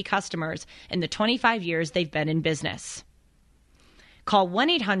 650,000 happy customers in the 25 years they've been in business. Call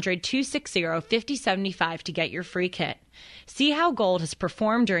 1-800-260-5075 to get your free kit. See how gold has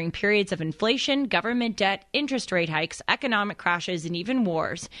performed during periods of inflation, government debt, interest rate hikes, economic crashes, and even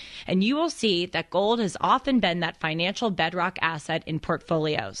wars. And you will see that gold has often been that financial bedrock asset in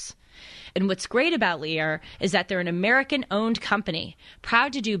portfolios. And what's great about Lear is that they're an American-owned company,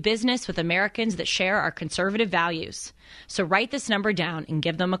 proud to do business with Americans that share our conservative values. So write this number down and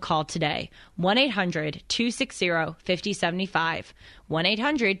give them a call today, 1-800-260-5075,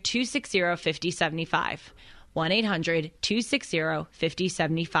 1-800-260-5075.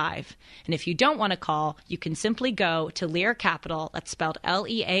 1-800-260-5075. And if you don't want to call, you can simply go to Lear Capital, that's spelled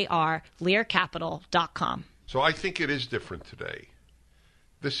L-E-A-R, learcapital.com. So I think it is different today.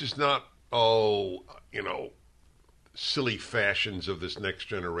 This is not, silly fashions of this next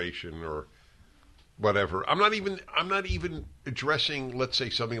generation or whatever. I'm not even addressing, let's say,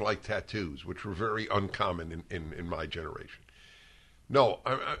 something like tattoos, which were very uncommon in my generation. No,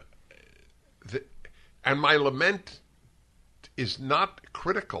 and my lament is not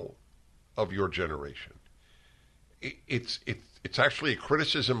critical of your generation. It's actually a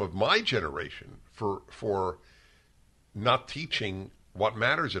criticism of my generation for not teaching what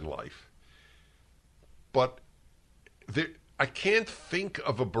matters in life. But I can't think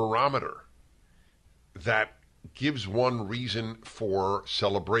of a barometer that gives one reason for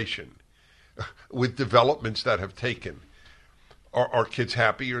celebration with developments that have taken. Are kids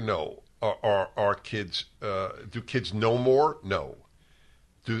happy or no? Are kids? Do kids know more? No.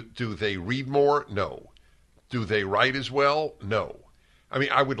 Do they read more? No. Do they write as well? No. I mean,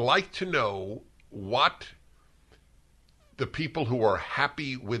 I would like to know what the people who are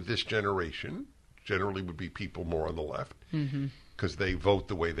happy with this generation, generally would be people more on the left, because they vote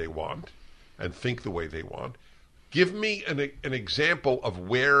the way they want and think the way they want. Give me an example of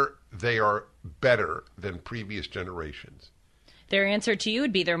where they are better than previous generations. Their answer to you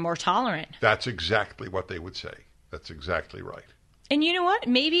would be they're more tolerant. That's exactly what they would say. That's exactly right. And you know what?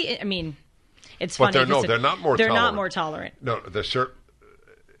 Maybe, I mean, it's but funny. They're not more they're tolerant. Not more tolerant. No,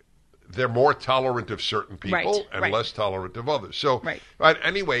 they're more tolerant of certain people and less tolerant of others. So,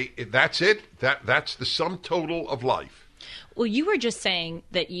 anyway, that's it. That's the sum total of life. Well, you were just saying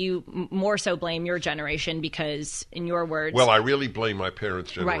that you more so blame your generation because, in your words... Well, I really blame my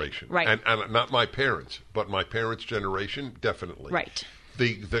parents' generation. Right. And not my parents, but my parents' generation, definitely. Right.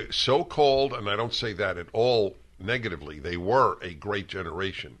 The so-called, and I don't say that at all negatively, they were a great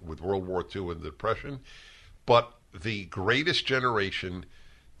generation with World War II and the Depression, but the greatest generation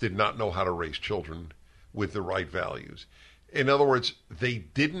did not know how to raise children with the right values. In other words, they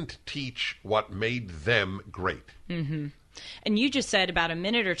didn't teach what made them great. Mm-hmm. And you just said about a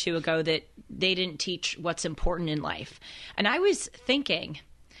minute or two ago that they didn't teach what's important in life. And I was thinking,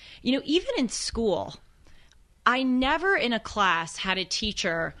 even in school, I never in a class had a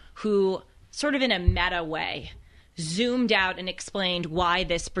teacher who sort of in a meta way zoomed out and explained why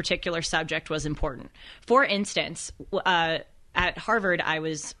this particular subject was important. For instance, at Harvard, I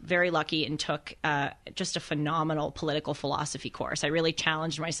was very lucky and took just a phenomenal political philosophy course. I really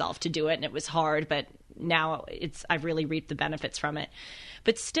challenged myself to do it, and it was hard, but now I've really reaped the benefits from it.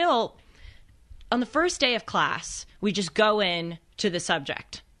 But still, on the first day of class, we just go in to the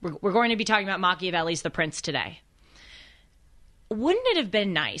subject. We're going to be talking about Machiavelli's The Prince today. Wouldn't it have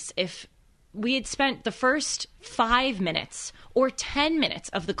been nice if we had spent the first 5 minutes or 10 minutes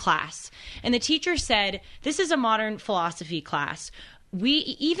of the class, and the teacher said, this is a modern philosophy class. We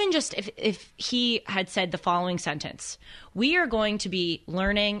even just if he had said the following sentence, we are going to be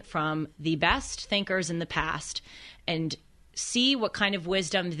learning from the best thinkers in the past and see what kind of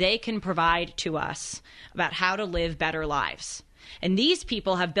wisdom they can provide to us about how to live better lives. And these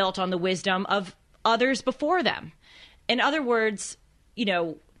people have built on the wisdom of others before them. In other words,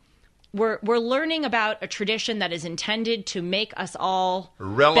 we're learning about a tradition that is intended to make us all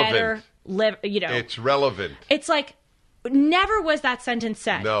better live. It's relevant. It's like never was that sentence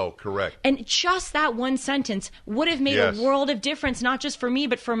said. No, correct. And just that one sentence would have made a world of difference, not just for me,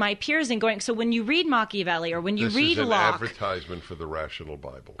 but for my peers. And going, so when you read Machiavelli or when you read Locke, this is an advertisement for the Rational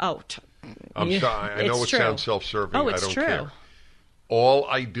Bible. Oh, I'm sorry. I know it sounds self-serving. Oh, it's I don't true. care. All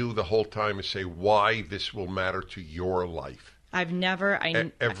I do the whole time is say why this will matter to your life. I've never...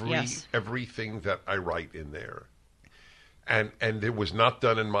 Everything that I write in there. And it was not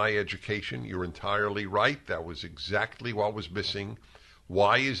done in my education. You're entirely right. That was exactly what was missing.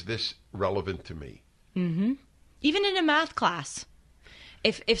 Why is this relevant to me? Mm-hmm. Even in a math class.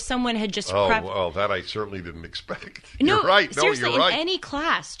 If someone had just... well, that I certainly didn't expect. No, you're right. Seriously, you're right. In any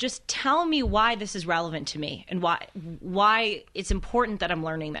class, just tell me why this is relevant to me and why it's important that I'm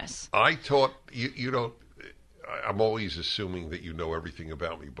learning this. I taught... You don't... I'm always assuming that you know everything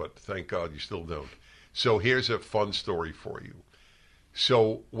about me, but thank God you still don't. So here's a fun story for you.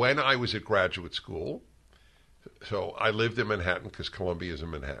 So when I was at graduate school, so I lived in Manhattan because Columbia is in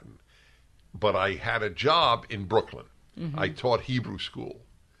Manhattan, but I had a job in Brooklyn. Mm-hmm. I taught Hebrew school.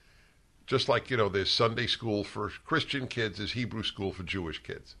 Just like, there's Sunday school for Christian kids, there's Hebrew school for Jewish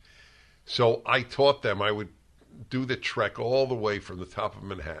kids. So I taught them. I would do the trek all the way from the top of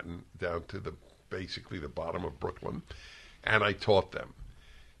Manhattan down to basically the bottom of Brooklyn, and I taught them.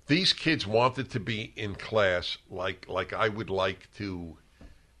 These kids wanted to be in class like I would like to,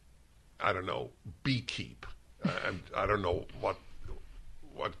 I don't know, beekeep. I don't know what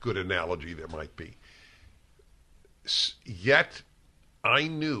good analogy there might be. Yet I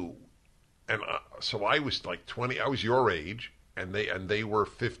knew, and so I was like 20. I was your age, and they were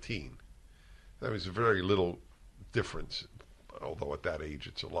 15. That was a very little difference, although at that age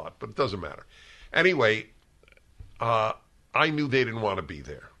it's a lot, but it doesn't matter. Anyway, I knew they didn't want to be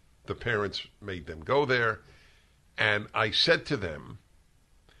there. The parents made them go there, and I said to them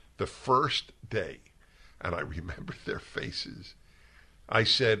the first day, and I remember their faces, I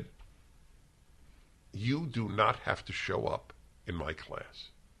said, you do not have to show up in my class.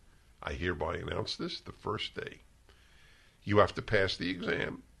 I hereby announce this the first day. You have to pass the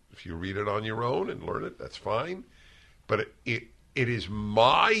exam. If you read it on your own and learn it, that's fine. But it is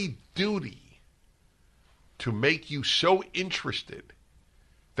my duty to make you so interested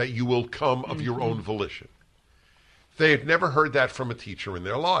that you will come of your own volition. They had never heard that from a teacher in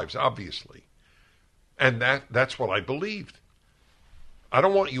their lives, obviously. And that's what I believed. I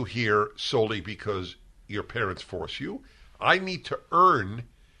don't want you here solely because your parents force you. I need to earn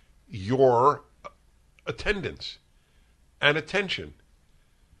your attendance and attention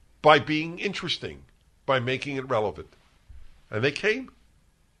by being interesting, by making it relevant. And they came.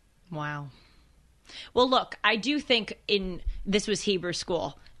 Wow. Well, look, I do think this was Hebrew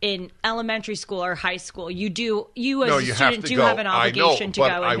school. In elementary school or high school, you as a student do have an obligation to go.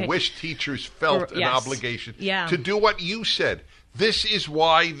 I wish teachers felt an obligation to do what you said. This is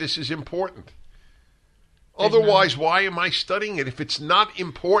why this is important. Otherwise, why am I studying it? If it's not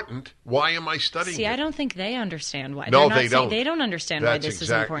important, why am I studying it? See, I don't think they understand why. No, they don't. They don't understand why this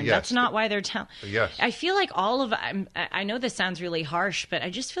is important. Yes. That's not why they're telling. Yes. I feel like I know this sounds really harsh, but I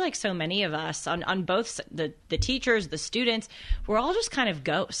just feel like so many of us, on both the teachers, the students, we're all just kind of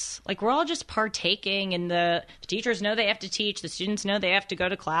ghosts. Like, we're all just partaking in the teachers know they have to teach, the students know they have to go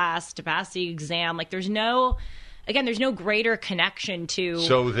to class to pass the exam. Like, there's no greater connection to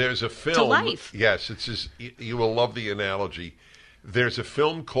So there's a film. to life. Yes, it's just, you will love the analogy. There's a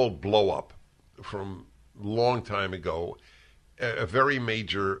film called Blow Up from a long time ago, a very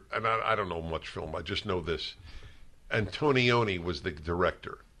major, and I don't know much film, I just know this. Antonioni was the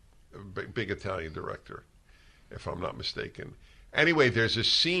director, a big Italian director, if I'm not mistaken. Anyway, there's a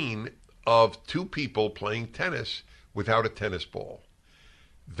scene of two people playing tennis without a tennis ball.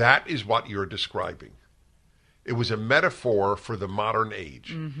 That is what you're describing. It was a metaphor for the modern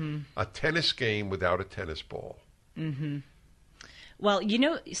age. Mm-hmm. A tennis game without a tennis ball. Mm-hmm. Well, you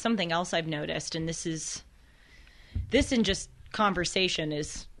know, something else I've noticed, and this in just conversation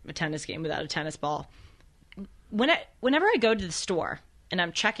is a tennis game without a tennis ball. Whenever I go to the store and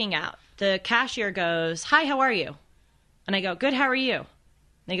I'm checking out, the cashier goes, "Hi, how are you?" And I go, "Good, how are you?" And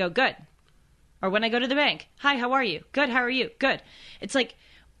they go, "Good." Or when I go to the bank, "Hi, how are you?" "Good, how are you?" "Good." It's like,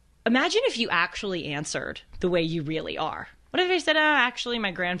 imagine if you actually answered the way you really are. What if I said, "Oh, actually,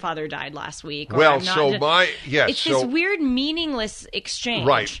 my grandfather died last week"? Or, well, I'm not it's this weird, meaningless exchange.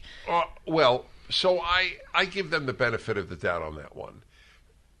 Right. So I give them the benefit of the doubt on that one.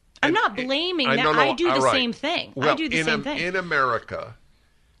 I'm not blaming that. I do the same thing. Well, I do the same thing. In America,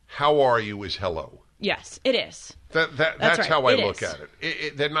 how are you is hello. Yes, it is. That's right. how I look at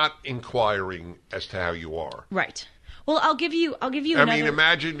it. They're not inquiring as to how you are. Right. Well, I'll give you another. I mean,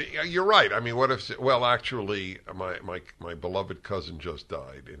 imagine, you're right. I mean, what if, well, actually, my beloved cousin just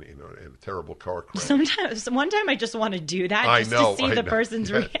died in a terrible car crash. One time I just want to do that to see the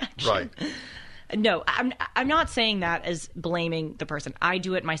person's reaction. Right. No, I'm not saying that as blaming the person. I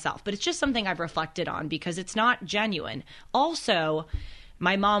do it myself, but it's just something I've reflected on because it's not genuine. Also,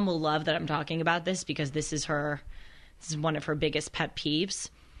 my mom will love that I'm talking about this because this is one of her biggest pet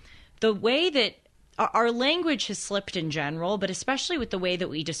peeves. The way that our language has slipped in general, but especially with the way that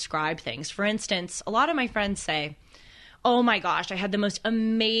we describe things. For instance, a lot of my friends say, "Oh my gosh, I had the most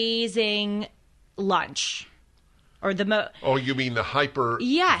amazing lunch." Or Oh, you mean the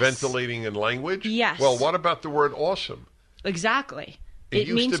hyper-ventilating in language? Yes. Well, what about the word awesome? Exactly. It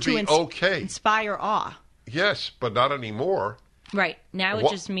means to be inspire awe. Yes, but not anymore. Right. Now it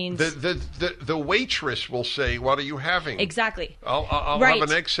just means... The waitress will say, "What are you having?" Exactly. I'll have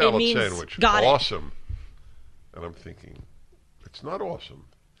an egg salad sandwich. Awesome. And I'm thinking, it's not awesome.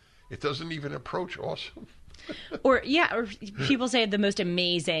 It doesn't even approach awesome. Or people say the most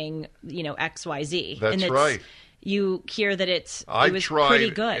amazing, XYZ. That's right. You hear that it was pretty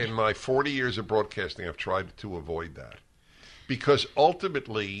good. In my 40 years of broadcasting, I've tried to avoid that. Because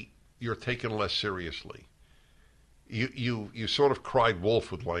ultimately, you're taken less seriously. You sort of cried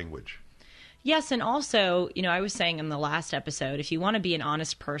wolf with language. Yes, and also, I was saying in the last episode, if you want to be an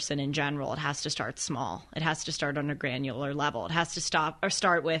honest person in general, it has to start small. It has to start on a granular level. It has to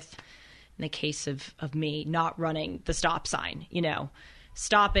start with, in the case of me, not running the stop sign,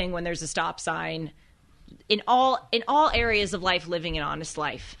 stopping when there's a stop sign in all areas of life, living an honest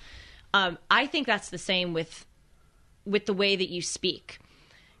life. I think that's the same with the way that you speak.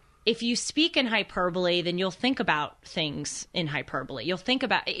 If you speak in hyperbole, then you'll think about things in hyperbole.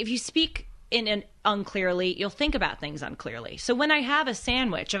 If you speak in an unclearly, you'll think about things unclearly. So when I have a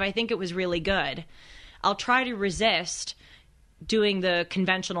sandwich, if I think it was really good, I'll try to resist doing the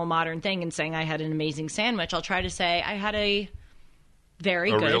conventional modern thing and saying I had an amazing sandwich. I'll try to say I had a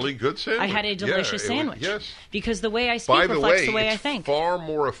really good sandwich. I had a delicious sandwich. Yes. Because the way I speak reflects the way I think. Far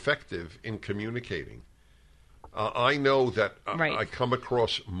more effective in communicating. I know that I come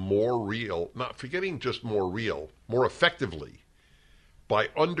across more real, not forgetting just more real, more effectively by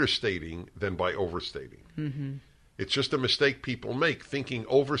understating than by overstating. Mm-hmm. It's just a mistake people make, thinking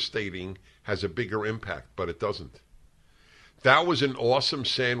overstating has a bigger impact, but it doesn't. That was an awesome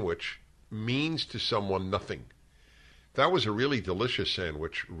sandwich means to someone nothing. That was a really delicious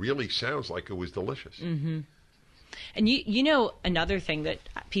sandwich. Really sounds like it was delicious. Mm-hmm. And another thing that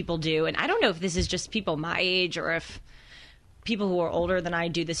people do, and I don't know if this is just people my age or if people who are older than I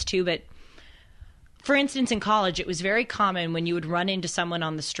do this too, but for instance, in college, it was very common when you would run into someone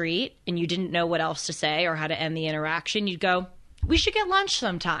on the street and you didn't know what else to say or how to end the interaction, you'd go, "We should get lunch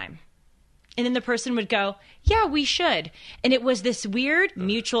sometime." And then the person would go, "Yeah, we should." And it was this weird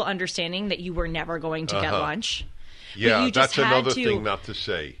mutual understanding that you were never going to get lunch. Yeah, that's another thing not to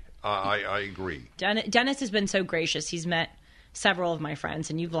say. I agree. Dennis has been so gracious. He's met several of my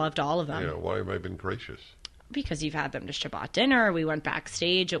friends, and you've loved all of them. Yeah, why have I been gracious? Because you've had them to Shabbat dinner. We went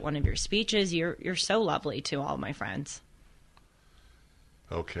backstage at one of your speeches. You're so lovely to all my friends.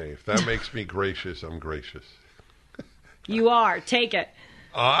 Okay, if that makes me gracious, I'm gracious. You are. Take it.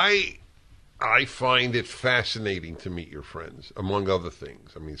 I find it fascinating to meet your friends, among other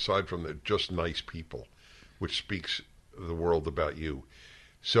things. I mean, aside from they're just nice people, which speaks the world about you.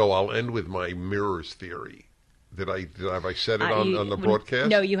 So I'll end with my mirrors theory. Have I said it on the broadcast?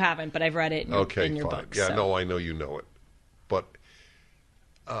 No, you haven't, but I've read it in your fine. books. Yeah, so. No, I know you know it. But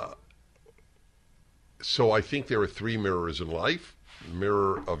so I think there are three mirrors in life: the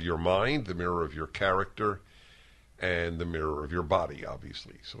mirror of your mind, the mirror of your character, and the mirror of your body,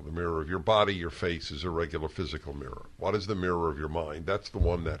 obviously. So the mirror of your body, your face, is a regular physical mirror. What is the mirror of your mind? That's the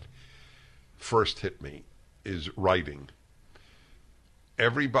one that first hit me, is writing.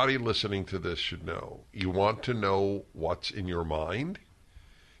 Everybody listening to this should know. You want to know what's in your mind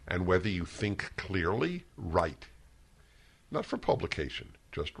and whether you think clearly, write. Not for publication,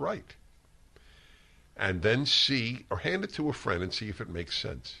 just write. And then see, or hand it to a friend and see if it makes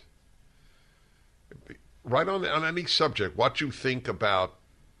sense. Write on any subject what you think about,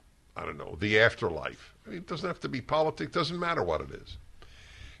 I don't know, the afterlife. I mean, it doesn't have to be politics, doesn't matter what it is.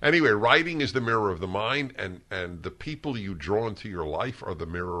 Anyway, writing is the mirror of the mind, and the people you draw into your life are the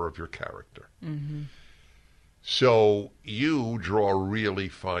mirror of your character. Mm-hmm. So you draw really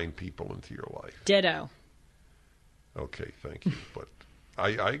fine people into your life. Ditto. Okay, thank you. But I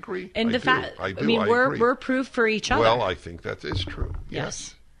agree. And I do. We're proof for each other. Well, I think that is true.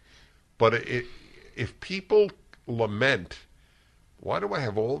 Yes. But if people lament, why do I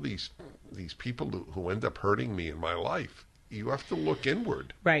have all these people who end up hurting me in my life? You have to look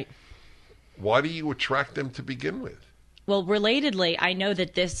inward. Right. Why do you attract them to begin with? Well, relatedly, I know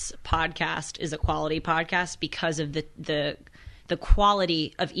that this podcast is a quality podcast because of the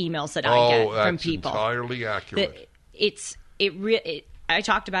quality of emails that I get from people. Oh, that's entirely accurate. I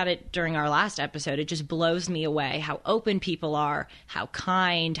talked about it during our last episode. It just blows me away how open people are, how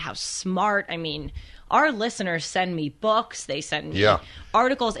kind, how smart. I mean, our listeners send me books. They send me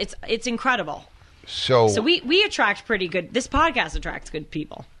articles. It's incredible. So we attract pretty good. This podcast attracts good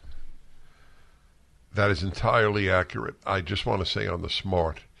people. That is entirely accurate. I just want to say on the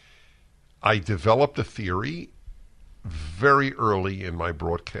smart, I developed a theory very early in my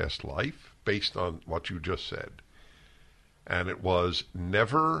broadcast life based on what you just said. And it was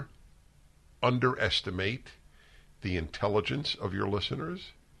never underestimate the intelligence of your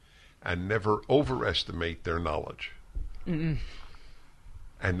listeners and never overestimate their knowledge. Mm-mm.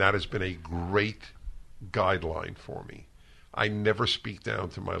 And that has been a great guideline for me. I never speak down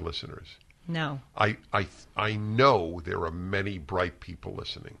to my listeners. No. I know there are many bright people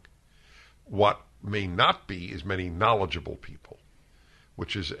listening. What may not be is many knowledgeable people,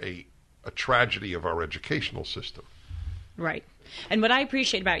 which is a tragedy of our educational system. Right. And what I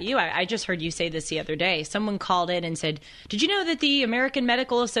appreciate about you, I just heard you say this the other day. Someone called in and said, did you know that the American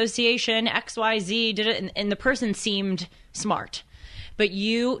Medical Association, XYZ, did it? And the person seemed smart. But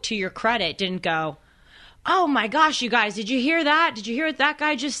you, to your credit, didn't go, oh my gosh, you guys, did you hear that? Did you hear what that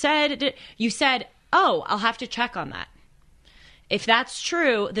guy just said? You said, oh, I'll have to check on that. If that's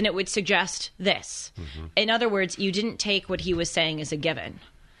true, then it would suggest this. Mm-hmm. In other words, you didn't take what he was saying as a given.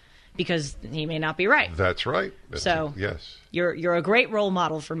 Because he may not be right. That's right. Yes, you're a great role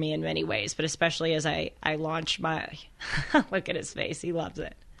model for me in many ways, but especially as I launch my look at his face, he loves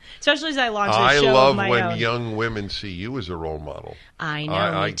it. Especially as I launch the show of my own. I love when young women see you as a role model. I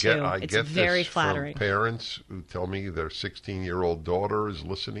know, me too. It's very this flattering. From parents who tell me their 16-year-old daughter is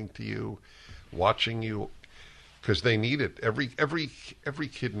listening to you, watching you, because they need it. Every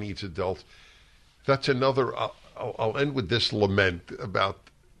kid needs adults. That's another. I'll end with this lament about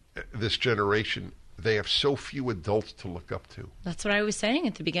this generation. They have so few adults to look up to. That's what I was saying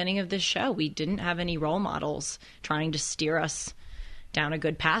at the beginning of this show. We didn't have any role models trying to steer us down a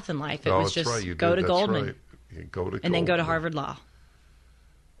good path in life. It was just go to Goldman. Right. You go to and then go to Harvard Law.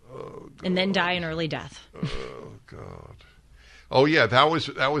 Oh, and then die an early death. Oh, God. Oh, yeah, that was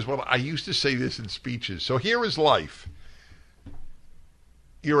what I used to say this in speeches. So here is life.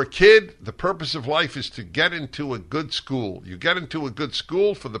 You're a kid. The purpose of life is to get into a good school. You get into a good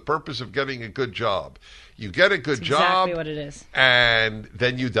school for the purpose of getting a good job. You get a good job. Exactly what it is. And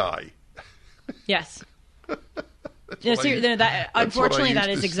then you die. Yes. Unfortunately, that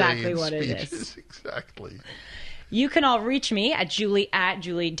is exactly what it is. Exactly. You can all reach me at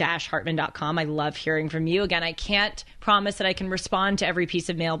julie@julie-hartman.com. I love hearing from you. Again, I can't promise that I can respond to every piece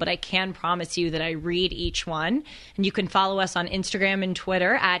of mail, but I can promise you that I read each one. And you can follow us on Instagram and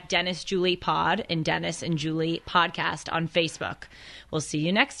Twitter at Dennis Julie Pod and Dennis and Julie Podcast on Facebook. We'll see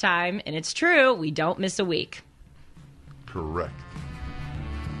you next time. And it's true, we don't miss a week. Correct.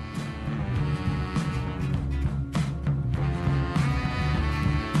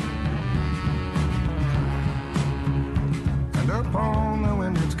 Upon the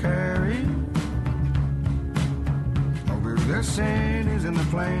wind it's carried over the cities and the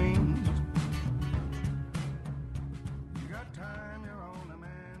plains. You got time, you're on the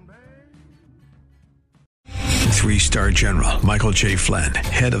man, babe. 3-star General Michael J. Flynn,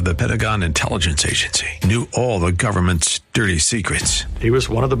 head of the Pentagon Intelligence Agency, knew all the government's dirty secrets. He was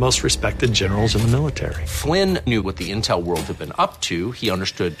one of the most respected generals in the military. Flynn knew what the intel world had been up to. He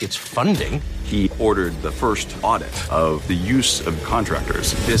understood its funding. He ordered the first audit of the use of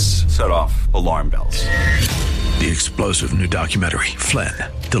contractors. This set off alarm bells. The explosive new documentary, Flynn,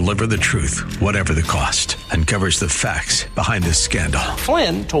 Deliver the Truth, Whatever the Cost, uncovers the facts behind this scandal.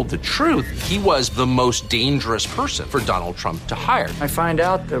 Flynn told the truth. He was the most dangerous person for Donald Trump to hire. I find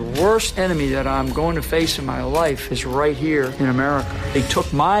out the worst enemy that I'm going to face in my life is right here in America. They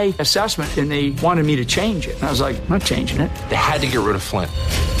took my assessment and they wanted me to change it. And I was like, I'm not changing it. They had to get rid of Flynn.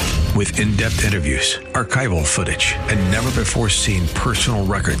 With in-depth interviews, archival footage, and never-before-seen personal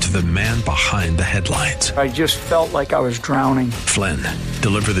records of the man behind the headlines. I just felt like I was drowning. Flynn,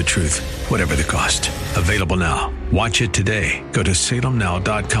 Deliver the Truth, Whatever the Cost. Available now. Watch it today. Go to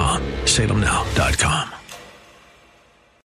salemnow.com. salemnow.com.